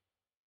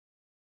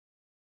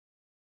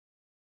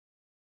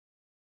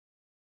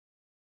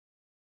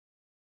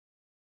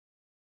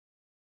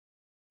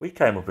 We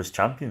came up as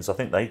champions. I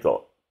think they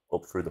got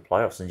up through the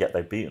playoffs, and yet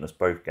they've beaten us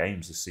both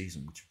games this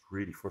season, which is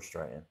really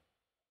frustrating.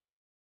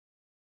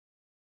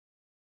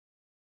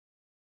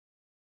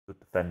 Good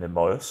defending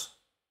by us.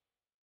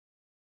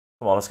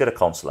 Come on, let's get a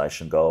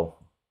consolation goal.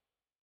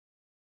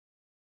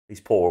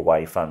 These poor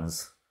away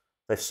fans,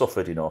 they've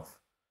suffered enough.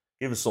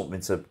 Give them something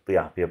to be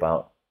happy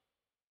about.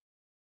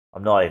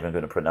 I'm not even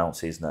going to pronounce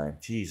his name.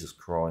 Jesus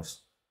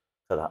Christ.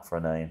 For that for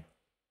a name.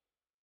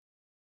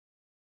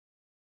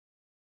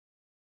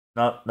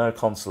 No, no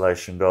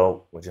consolation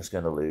goal. We're just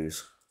going to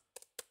lose.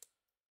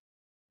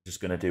 Just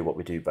going to do what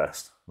we do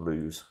best.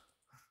 Lose.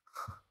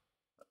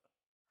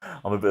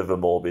 I'm a bit of a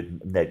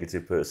morbid,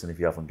 negative person if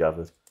you haven't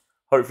gathered.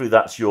 Hopefully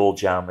that's your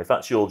jam. If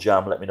that's your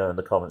jam, let me know in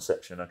the comment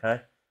section,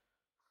 okay?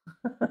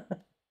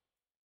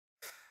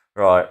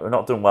 Right, we're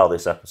not done well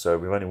this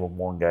episode. We've only won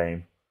one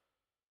game.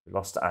 We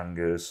lost to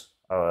Angers.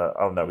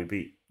 Oh no, we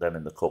beat them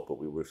in the cup, but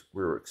we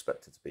were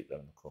expected to beat them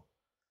in the cup.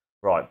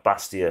 Right,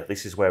 Bastia.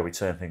 This is where we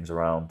turn things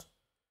around.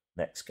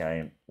 Next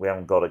game. We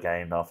haven't got a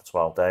game now for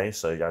 12 days,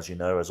 so as you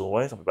know, as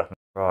always, I'll be back.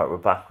 Right, we're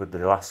back with the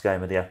last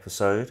game of the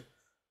episode.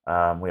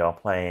 We are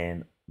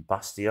playing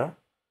Bastia.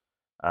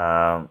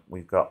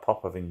 We've got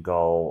Popov in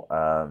goal.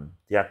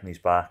 Diagne's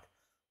back.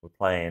 We're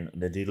playing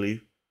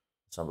Nadilu.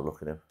 Let's have a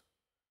look at him.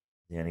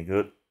 Is he any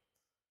good?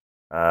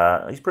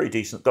 He's pretty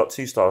decent. Got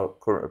 2-star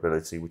current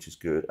ability, which is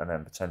good, and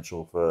then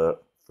potential for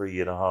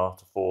 3.5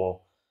 to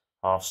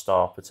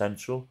 4.5-star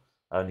potential.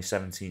 Only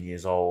 17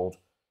 years old.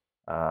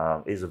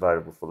 Is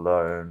available for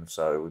loan,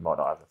 so we might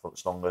not have him for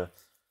much longer.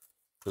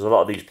 Because a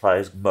lot of these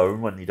players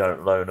moan when you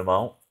don't loan them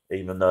out,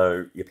 even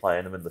though you're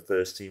playing them in the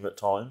first team at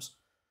times.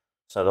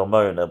 So they'll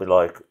moan. They'll be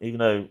like, even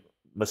though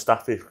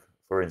Mustafi,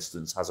 for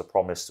instance, has a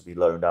promise to be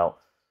loaned out,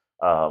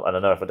 and I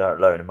know if I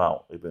don't loan him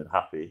out, he'll be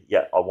happy.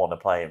 Yet I want to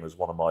play him as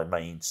one of my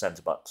main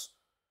centre backs.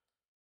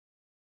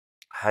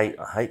 I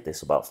hate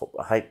this about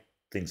football. I hate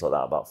things like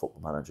that about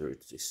Football Manager.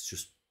 It's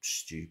just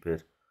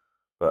stupid.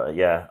 But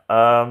yeah,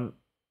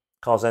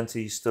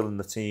 Carzenti's still in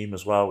the team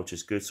as well, which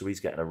is good. So he's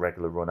getting a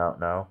regular run out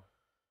now.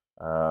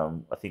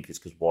 I think it's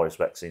because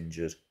Weisbeck's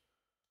injured.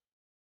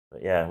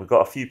 But yeah, we've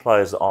got a few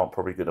players that aren't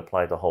probably going to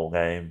play the whole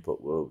game,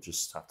 but we'll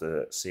just have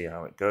to see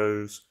how it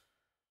goes.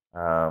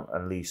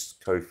 At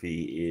least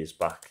Kofi is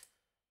back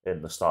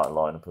in the starting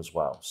lineup as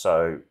well.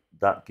 So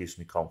that gives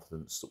me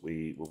confidence that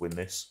we will win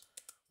this.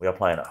 We are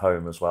playing at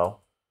home as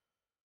well.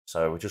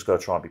 So we just got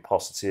to try and be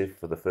positive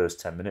for the first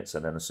 10 minutes,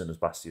 and then as soon as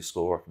Bastia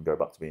score, I can go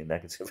back to being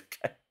negative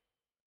again.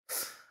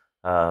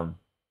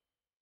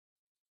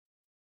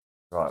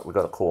 Right, we've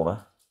got a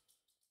corner.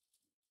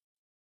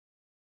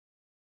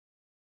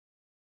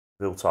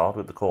 Viltard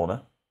with the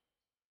corner.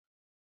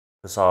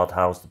 Hazard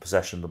has the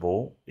possession of the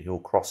ball. He'll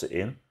cross it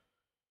in.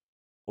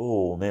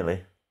 Oh,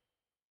 nearly.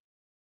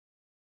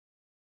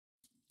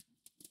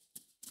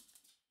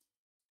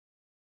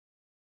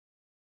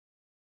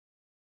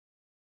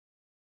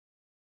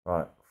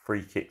 Right,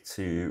 free kick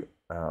to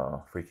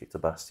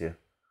Bastia.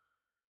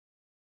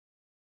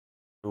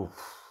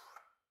 Oof.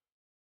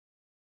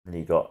 And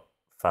he got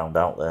found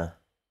out there.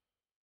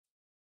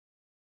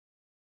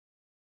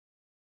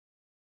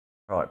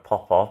 Right,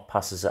 Popov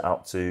passes it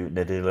out to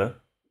Nedilo.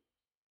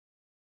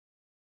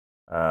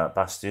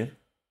 Bastion.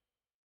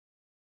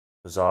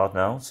 Hazard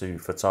now to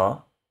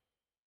Fatah.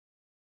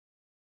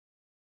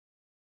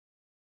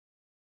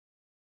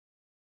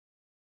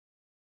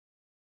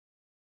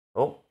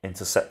 Oh,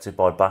 intercepted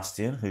by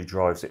Bastion, who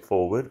drives it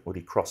forward. Would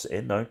he cross it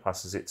in? No,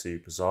 passes it to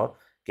Hazard.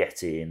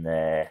 Get in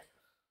there.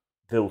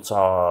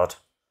 Viltard.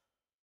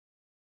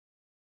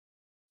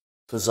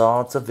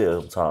 Hazard to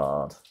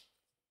Viltard.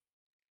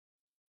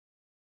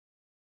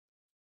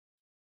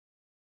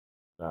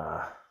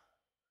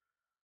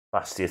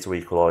 Bastia to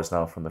equalise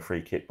now from the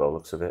free kick by the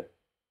looks of it.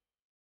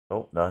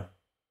 Oh, no.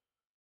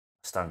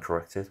 Stand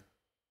corrected.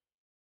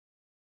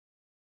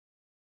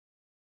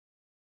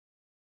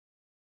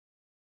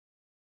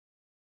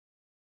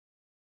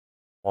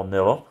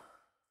 1-0 up.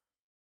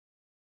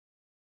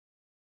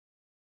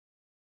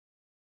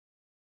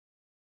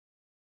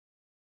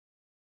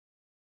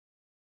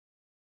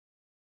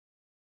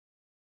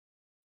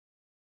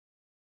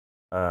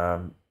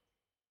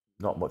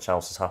 Not much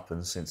else has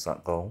happened since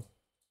that goal.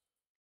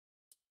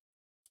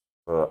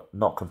 But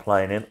not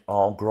complaining.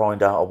 I'll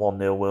grind out a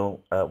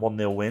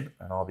 1-0 win,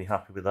 and I'll be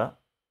happy with that.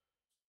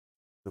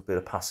 Good bit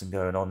of passing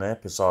going on there.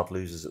 Pizarro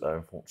loses it though,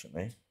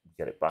 unfortunately.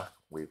 Get it back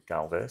with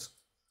Galvez.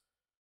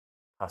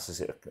 Passes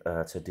it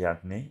to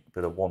Diagne. A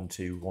bit of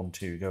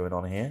 1-2 going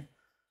on here.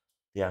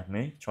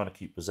 Diagne trying to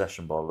keep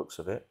possession by the looks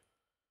of it.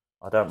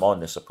 I don't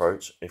mind this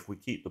approach. If we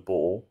keep the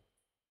ball,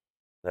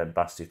 then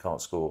Bastia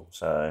can't score.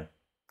 So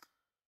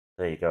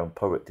there you go. And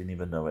Poet didn't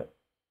even know it.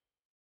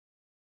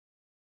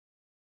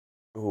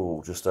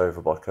 Oh, just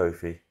over by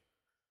Kofi.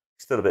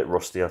 Still a bit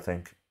rusty, I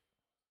think.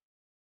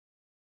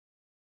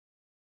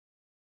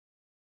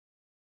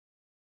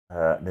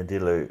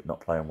 Nadilu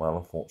not playing well,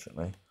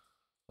 unfortunately.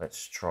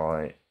 Let's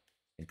try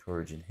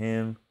encouraging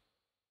him.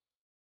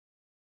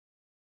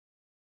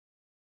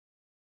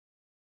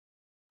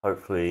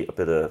 Hopefully a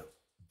bit of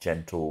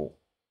gentle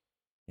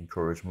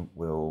encouragement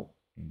will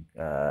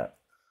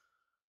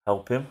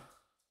help him.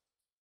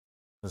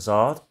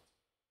 Hazard.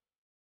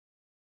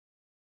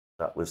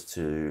 That was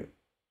to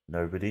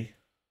nobody.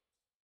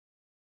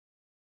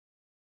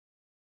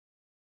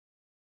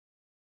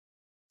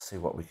 See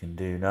what we can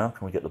do now.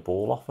 Can we get the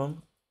ball off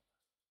him?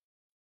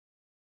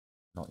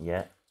 Not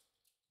yet.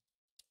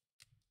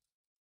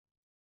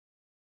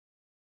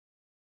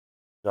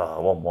 Ah,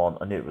 1-1.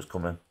 I knew it was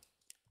coming.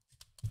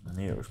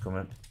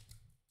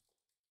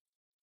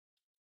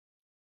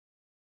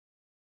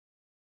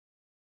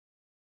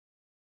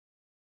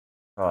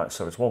 Right,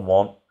 so it's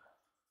 1-1.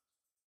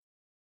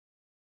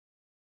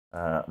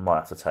 Might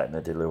have to take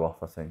Nadilu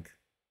off, I think.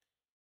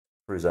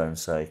 For his own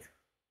sake.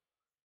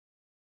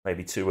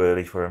 Maybe too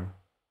early for him.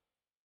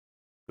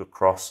 Good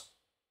cross.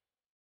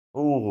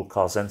 Ooh,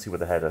 Carzenti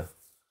with a header.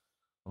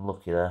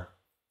 Unlucky there.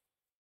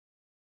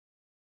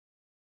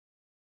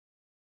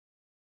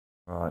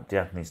 Right,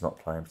 Diagne's not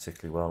playing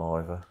particularly well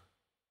either.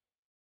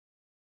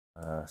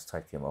 Let's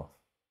take him off.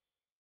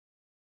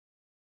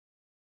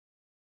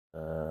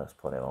 Let's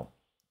put him on.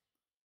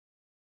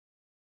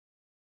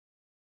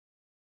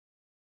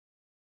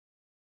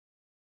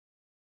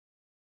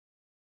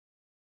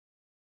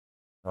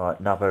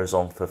 Right, Nabo's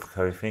on for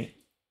Kofi.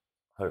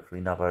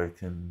 Hopefully Nabo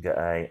can get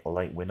a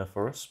late winner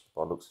for us.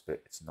 By the looks of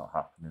it, it's not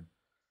happening.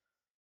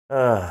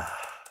 I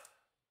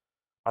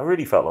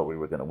really felt like we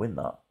were going to win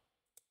that.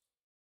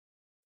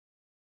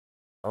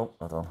 Oh,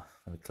 hold on.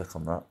 Let me click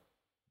on that.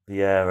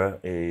 Vieira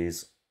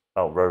is...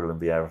 Oh, Roland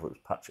Vieira. I thought it was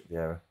Patrick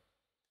Vieira.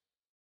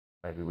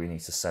 Maybe we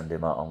need to send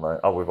him out on loan.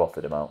 Oh, we've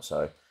offered him out,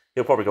 so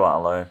he'll probably go out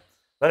on loan.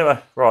 But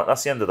anyway, right,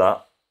 that's the end of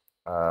that.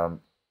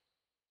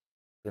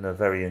 Been a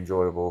very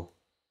enjoyable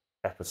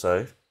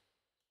episode.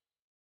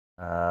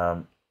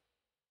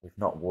 We've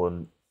not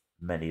won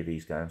many of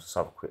these games. Let's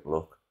have a quick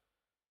look.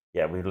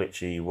 Yeah, we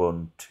literally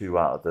won 2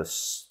 out of the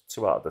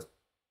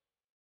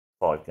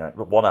 5 games.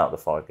 1 out of the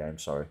 5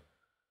 games, sorry.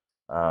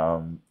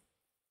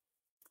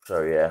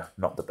 So yeah,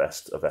 not the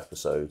best of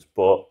episodes,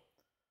 but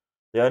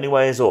the only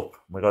way is up.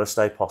 We've got to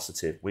stay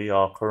positive. We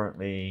are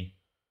currently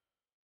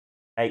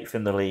 8th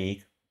in the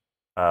league.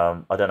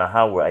 I don't know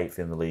how we're 8th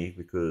in the league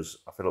because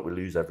I feel like we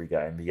lose every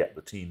game, yet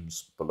the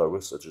teams below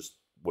us are just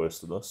worse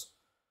than us,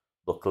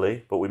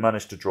 luckily. But we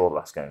managed to draw the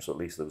last game, so at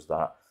least there was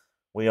that.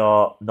 We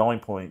are 9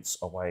 points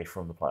away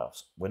from the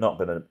playoffs. We're not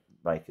going to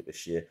make it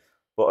this year,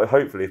 but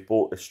hopefully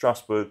if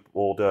Strasbourg,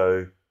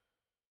 Bordeaux...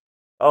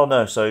 Oh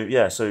no, so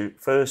yeah, so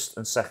first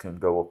and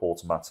second go up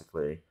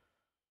automatically.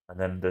 And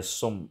then there's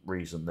some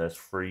reason there's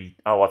 3...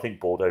 Oh, I think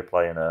Bordeaux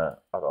play in a...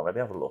 Hold on, let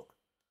me have a look.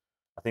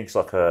 I think it's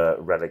like a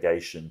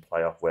relegation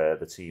playoff where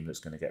the team that's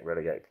going to get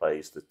relegated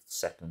plays the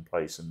second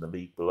place in the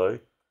league below.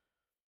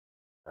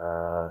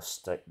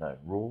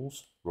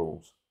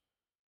 Rules.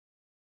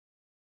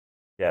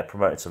 Yeah,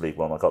 promoted to League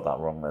One. I got that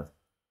wrong then.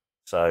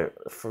 So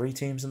 3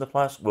 teams in the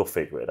playoffs. We'll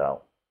figure it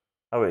out.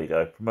 Oh, here you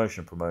go.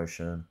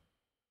 Promotion,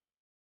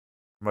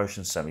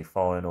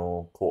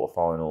 semi-final,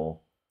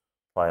 quarter-final,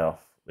 playoff,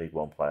 League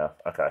One playoff.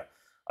 Okay,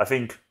 I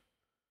think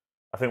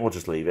we'll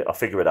just leave it. I'll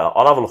figure it out.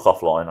 I'll have a look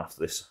offline after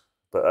this.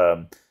 But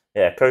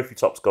yeah, Kofi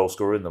top's goal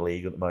scorer in the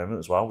league at the moment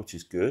as well, which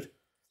is good.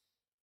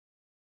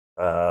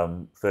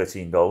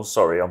 13 goals.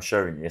 Sorry, I'm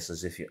showing this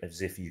as if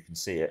you can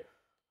see it.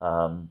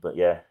 But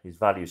yeah, his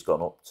value's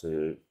gone up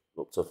to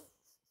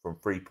from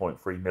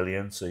 3.3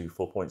 million to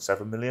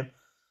 4.7 million.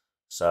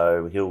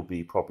 So he'll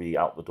be probably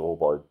out the door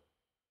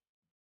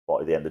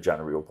by the end of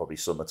January or probably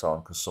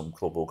summertime because some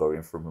club will go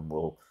in for him and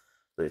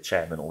the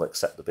chairman will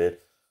accept the bid.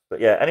 But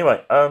yeah,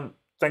 anyway,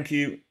 thank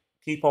you.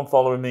 Keep on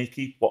following me,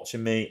 keep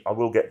watching me. I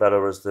will get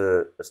better as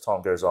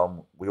time goes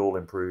on. We all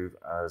improve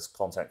as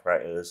content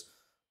creators.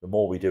 The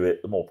more we do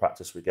it, the more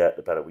practice we get,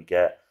 the better we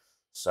get.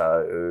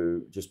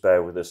 So just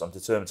bear with us. I'm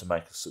determined to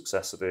make a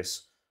success of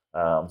this.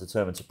 I'm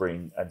determined to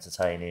bring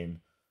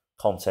entertaining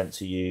content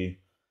to you.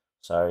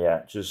 So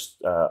yeah,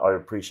 just I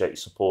appreciate your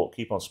support.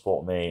 Keep on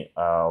supporting me.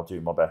 I'll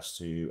do my best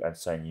to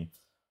entertain you.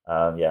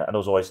 Yeah, and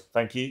as always,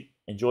 thank you.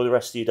 Enjoy the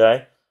rest of your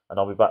day, and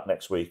I'll be back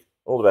next week.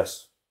 All the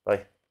best.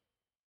 Bye.